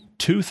fought me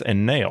tooth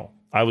and nail.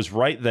 I was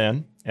right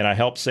then, and I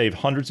helped save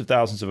hundreds of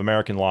thousands of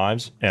American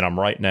lives, and I'm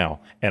right now.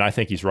 And I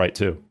think he's right,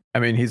 too. I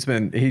mean,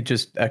 he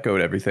just echoed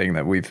everything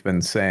that we've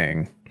been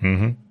saying,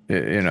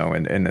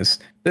 in this.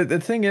 The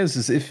thing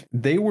is if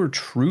they were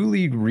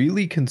truly,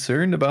 really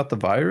concerned about the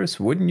virus,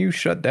 wouldn't you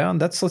shut down?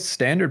 That's a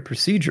standard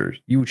procedure.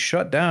 You would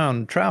shut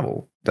down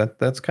travel.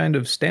 That's kind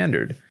of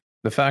standard.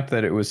 The fact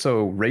that it was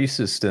so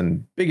racist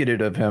and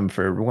bigoted of him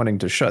for wanting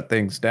to shut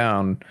things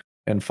down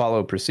and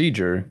follow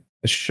procedure,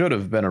 it should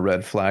have been a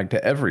red flag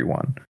to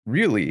everyone.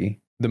 Really,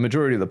 the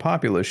majority of the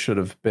populace should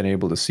have been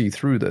able to see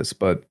through this,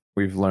 but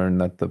we've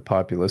learned that the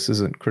populace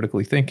isn't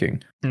critically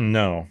thinking.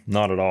 No,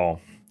 not at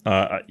all.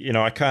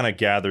 I kind of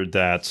gathered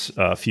that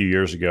a few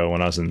years ago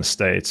when I was in the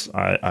States.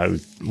 I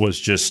was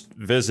just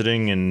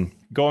visiting and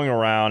going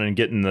around and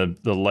getting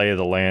the lay of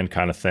the land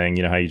kind of thing.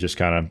 You know how you just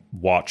kind of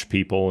watch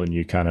people and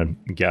you kind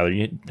of gather,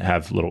 you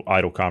have little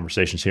idle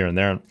conversations here and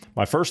there. And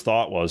my first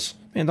thought was,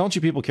 man, don't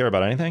you people care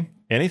about anything?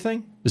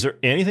 Anything? Is there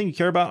anything you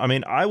care about? I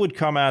mean, I would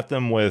come at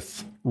them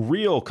with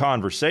real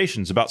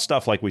conversations about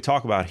stuff like we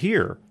talk about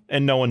here,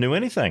 and no one knew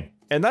anything.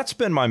 And that's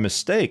been my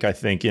mistake, I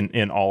think,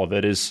 in all of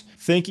it, is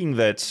thinking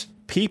that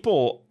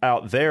people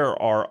out there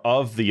are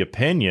of the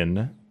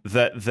opinion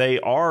that they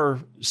are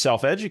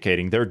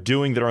self-educating. They're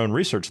doing their own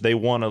research. They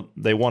want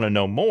to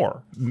know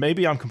more.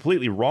 Maybe I'm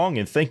completely wrong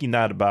in thinking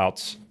that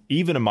about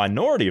even a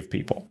minority of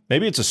people.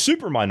 Maybe it's a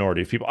super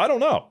minority of people. I don't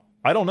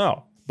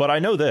know. But I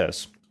know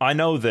this. I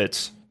know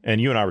that,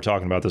 and you and I were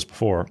talking about this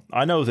before,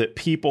 I know that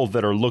people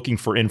that are looking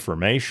for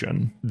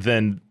information,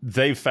 then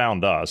they've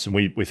found us. And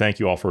we thank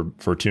you all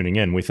for tuning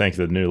in. We thank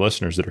the new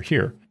listeners that are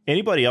here.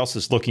 Anybody else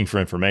that's looking for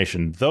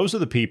information, those are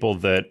the people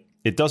that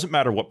it doesn't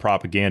matter what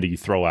propaganda you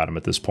throw at them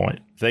at this point.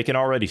 They can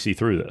already see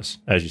through this,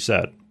 as you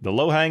said. The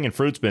low-hanging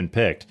fruit's been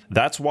picked.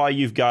 That's why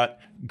you've got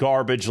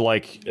garbage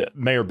like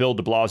Mayor Bill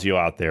de Blasio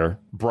out there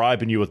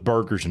bribing you with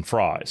burgers and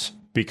fries,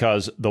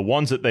 because the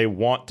ones that they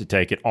want to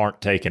take it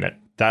aren't taking it.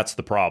 That's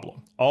the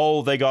problem.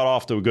 Oh, they got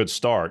off to a good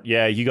start.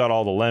 Yeah, you got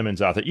all the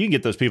lemons out there. You can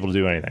get those people to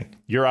do anything.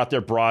 You're out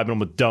there bribing them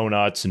with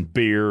donuts and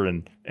beer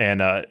and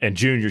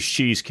Junior's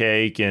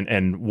cheesecake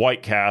and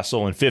White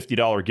Castle and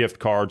 $50 gift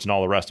cards and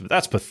all the rest of it.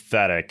 That's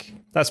pathetic.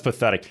 That's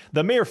pathetic.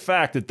 The mere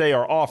fact that they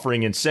are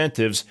offering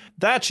incentives,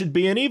 that should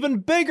be an even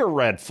bigger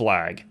red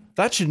flag.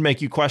 That should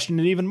make you question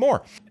it even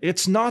more.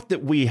 It's not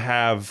that we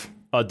have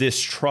a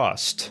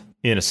distrust,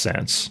 in a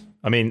sense.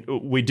 I mean,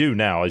 we do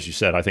now, as you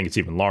said. I think it's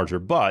even larger,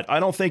 but I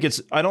don't think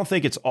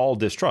it's all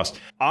distrust.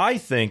 I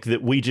think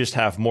that we just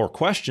have more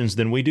questions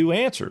than we do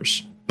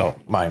answers. Oh,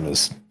 mine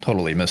was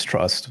totally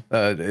mistrust.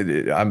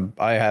 I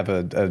have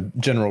a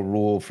general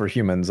rule for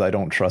humans. I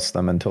don't trust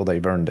them until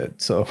they've earned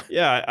it. So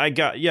yeah,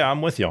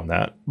 I'm with you on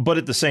that. But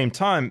at the same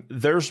time,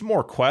 there's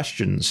more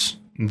questions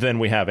than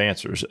we have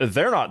answers.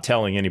 They're not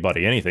telling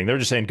anybody anything. They're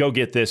just saying, go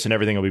get this and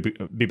everything will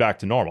be back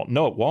to normal.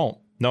 No, it won't.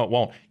 No, it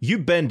won't. You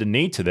bend a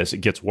knee to this, it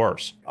gets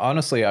worse.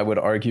 Honestly, I would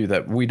argue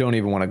that we don't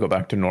even want to go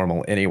back to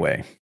normal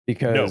anyway,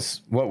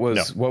 because what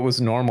was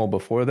normal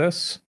before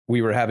this,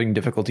 we were having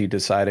difficulty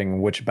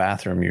deciding which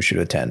bathroom you should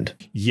attend.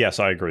 Yes,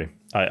 I agree.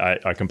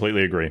 I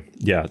completely agree.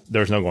 Yeah,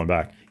 there's no going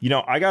back. You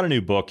know, I got a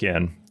new book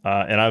in,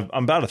 and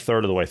I'm about a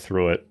third of the way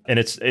through it, and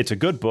it's a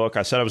good book.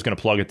 I said I was going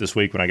to plug it this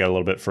week when I got a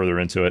little bit further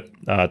into it.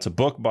 It's a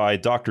book by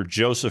Dr.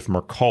 Joseph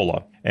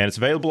Mercola, and it's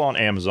available on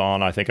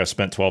Amazon. I think I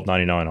spent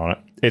 $12.99 on it.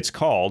 It's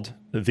called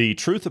The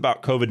Truth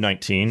About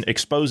COVID-19,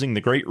 Exposing the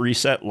Great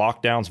Reset,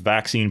 Lockdowns,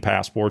 Vaccine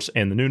Passports,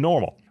 and the New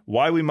Normal.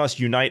 Why We Must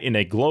Unite in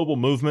a Global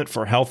Movement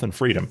for Health and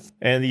Freedom.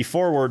 And the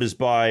foreword is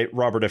by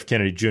Robert F.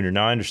 Kennedy Jr.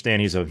 Now, I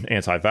understand he's an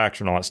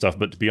anti-vaxxer and all that stuff,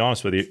 but to be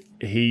honest with you,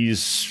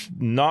 he's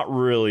not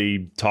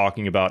really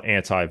talking about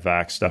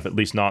anti-vax stuff, at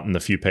least not in the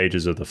few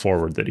pages of the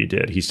foreword that he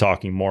did. He's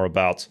talking more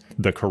about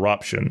the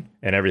corruption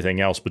and everything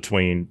else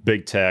between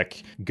big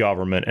tech,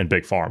 government, and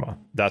big pharma.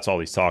 That's all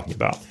he's talking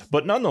about.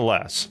 But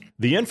nonetheless,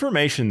 the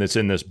information that's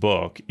in this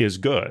book is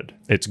good.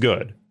 It's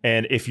good.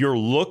 And if you're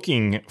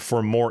looking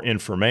for more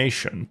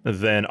information,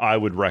 then I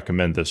would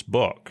recommend this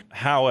book.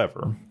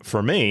 However,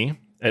 for me,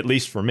 at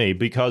least for me,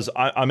 because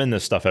I'm in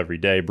this stuff every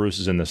day, Bruce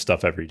is in this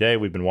stuff every day.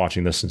 We've been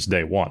watching this since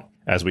day one.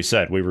 As we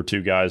said, we were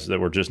two guys that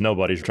were just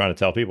nobodies trying to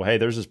tell people, hey,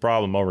 there's this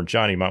problem over in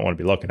China you might want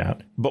to be looking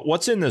at. But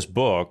what's in this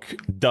book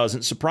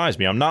doesn't surprise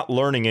me. I'm not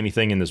learning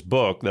anything in this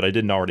book that I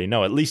didn't already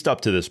know, at least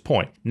up to this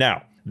point.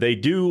 Now, they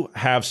do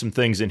have some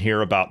things in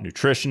here about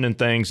nutrition and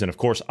things. And of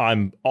course,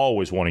 I'm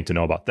always wanting to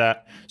know about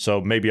that. So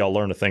maybe I'll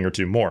learn a thing or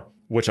two more,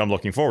 which I'm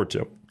looking forward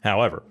to.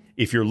 However,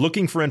 if you're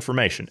looking for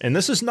information, and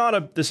this is not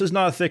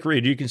a thick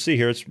read. You can see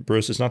here,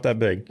 Bruce, it's not that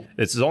big.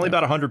 It's only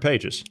about 100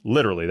 pages.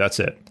 Literally,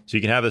 that's it. So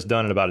you can have this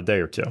done in about a day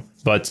or two.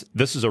 But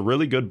this is a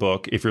really good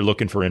book if you're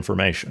looking for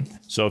information.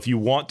 So if you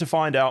want to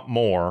find out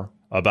more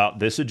about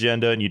this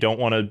agenda and you don't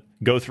want to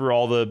go through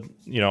all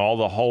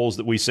the holes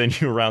that we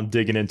send you around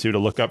digging into to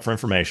look up for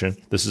information,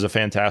 this is a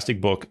fantastic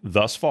book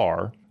thus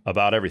far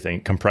about everything.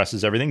 It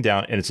compresses everything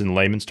down, and it's in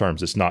layman's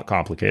terms. It's not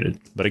complicated.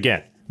 But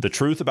again, The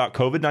Truth About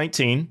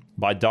COVID-19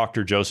 by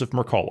Dr. Joseph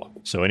Mercola.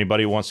 So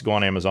anybody who wants to go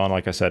on Amazon,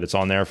 like I said, it's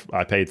on there.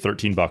 I paid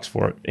 $13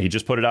 for it. He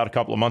just put it out a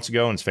couple of months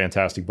ago, and it's a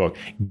fantastic book.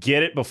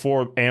 Get it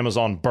before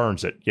Amazon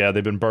burns it. Yeah,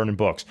 they've been burning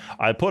books.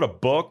 I put a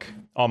book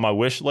on my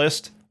wish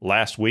list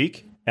last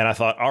week, and I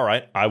thought, all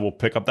right, I will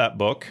pick up that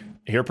book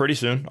here pretty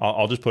soon.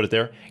 I'll just put it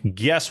there.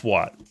 Guess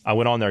what? I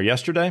went on there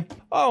yesterday.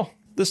 Oh,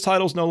 this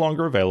title's no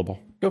longer available.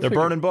 They're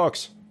burning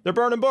books. They're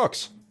burning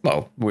books.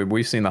 Well,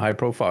 we've seen the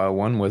high-profile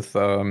one with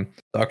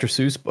Dr.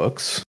 Seuss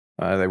books.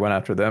 They went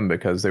after them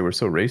because they were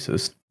so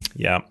racist.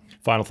 Yeah.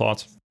 Final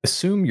thoughts?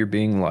 Assume you're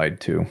being lied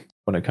to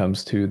when it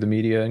comes to the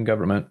media and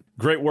government.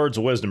 Great words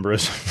of wisdom,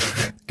 Bruce.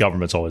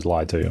 government's always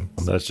lied to you.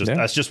 That's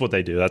just what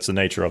they do. That's the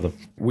nature of them.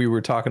 We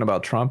were talking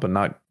about Trump and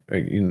not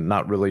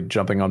really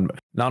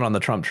not on the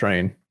Trump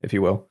train, if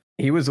you will.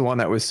 He was the one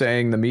that was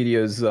saying the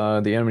media is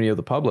the enemy of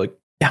the public.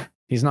 Yeah,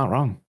 he's not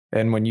wrong.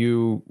 And when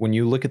you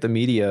look at the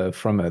media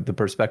from the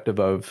perspective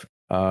of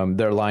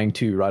they're lying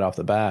to you right off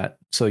the bat,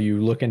 so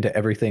you look into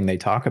everything they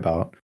talk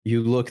about.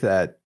 You look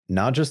at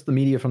not just the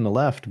media from the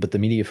left, but the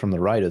media from the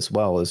right as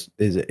well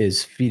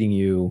is feeding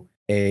you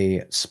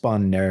a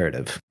spun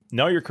narrative.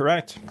 No, you're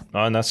correct,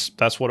 and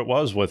that's what it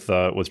was with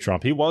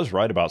Trump. He was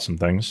right about some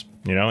things,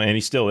 and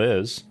he still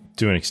is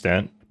to an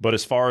extent. But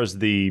as far as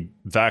the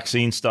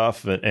vaccine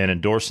stuff and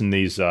endorsing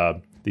these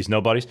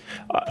nobodies,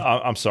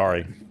 I'm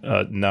sorry,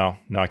 no,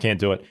 I can't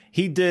do it.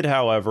 He did,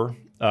 however,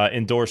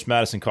 endorse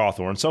Madison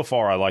Cawthorn. So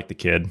far, I like the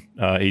kid.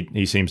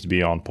 He seems to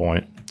be on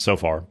point so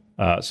far.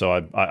 So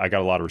I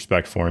got a lot of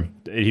respect for him.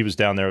 He was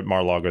down there at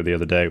Mar-a-Lago the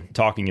other day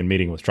talking and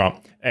meeting with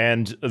Trump.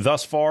 And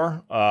thus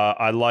far,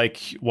 I like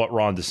what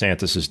Ron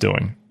DeSantis is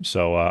doing.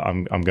 So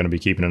I'm going to be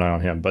keeping an eye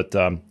on him. But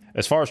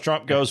as far as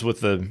Trump goes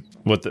with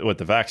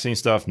the vaccine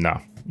stuff, no,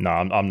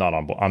 I'm not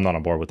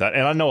on board with that.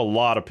 And I know a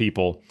lot of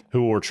people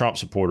who were Trump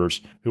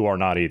supporters who are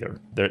not either.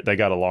 They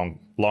got a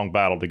long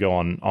battle to go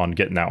on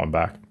getting that one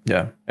back.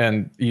 Yeah.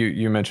 And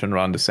you mentioned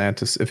Ron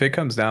DeSantis. If it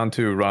comes down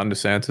to Ron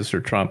DeSantis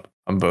or Trump,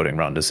 I'm voting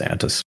Ron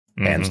DeSantis.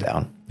 Hands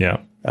down. Yeah.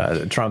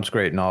 Trump's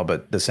great and all,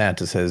 but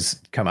DeSantis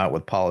has come out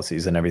with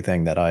policies and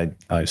everything that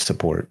I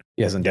support.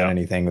 He hasn't done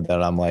anything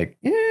that I'm like,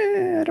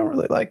 I don't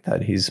really like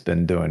that. He's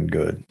been doing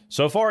good.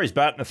 So far, he's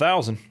batting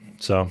 1,000.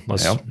 So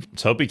let's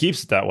hope he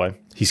keeps it that way.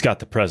 He's got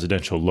the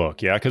presidential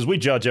look. Yeah. Because we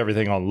judge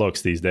everything on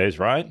looks these days,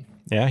 right?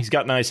 Yeah. He's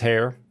got nice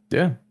hair.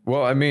 Yeah.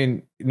 Well, I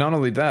mean, not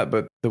only that,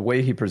 but the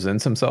way he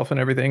presents himself and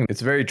everything,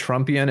 it's very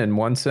Trumpian in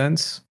one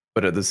sense,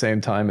 but at the same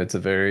time, it's a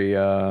very,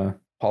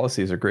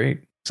 policies are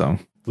great. So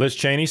Liz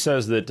Cheney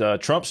says that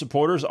Trump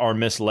supporters are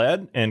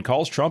misled and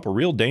calls Trump a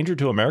real danger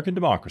to American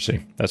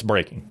democracy. That's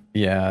breaking.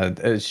 Yeah,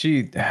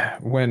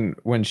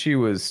 when she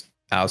was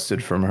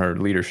ousted from her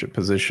leadership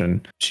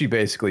position, she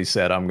basically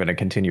said, "I'm going to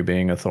continue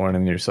being a thorn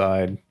in your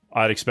side."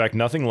 I'd expect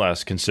nothing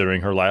less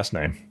considering her last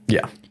name.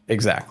 Yeah,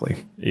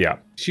 exactly. Yeah.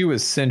 She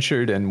was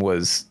censured and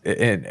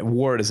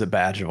wore it as a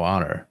badge of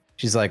honor.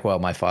 She's like, "Well,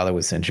 my father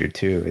was censured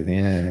too."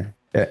 Yeah.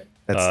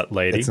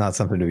 Lady. It's not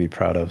something to be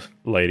proud of.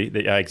 Lady.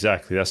 Yeah,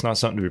 exactly. That's not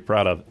something to be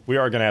proud of. We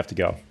are going to have to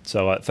go.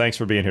 So thanks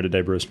for being here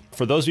today, Bruce.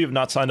 For those of you who have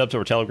not signed up to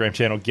our Telegram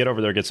channel, get over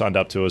there, get signed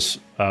up to us.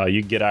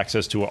 You can get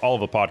access to all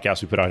of the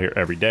podcasts we put out here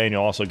every day, and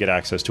you'll also get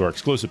access to our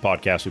exclusive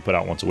podcast we put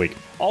out once a week.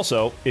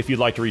 Also, if you'd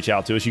like to reach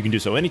out to us, you can do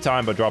so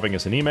anytime by dropping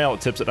us an email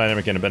at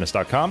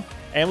tips@dynamicindependence.com,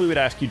 and we would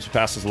ask you to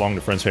pass this along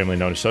to friends, family, and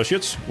known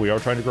associates. We are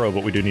trying to grow,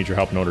 but we do need your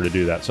help in order to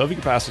do that. So if you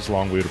can pass this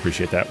along, we would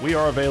appreciate that. We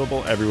are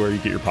available everywhere you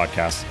get your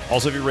podcasts.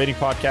 Also, if you're rating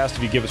podcasts,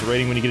 if you give us a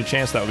rating when you get a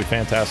chance, that would be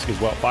fantastic as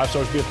well. 5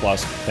 stars would be a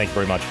plus. Thank you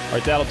very much. All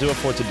right, that'll do it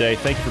for today.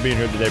 Thank you for being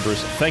here today,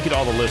 Bruce. Thank you to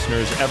all the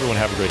listeners. Everyone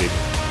have a great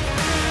evening.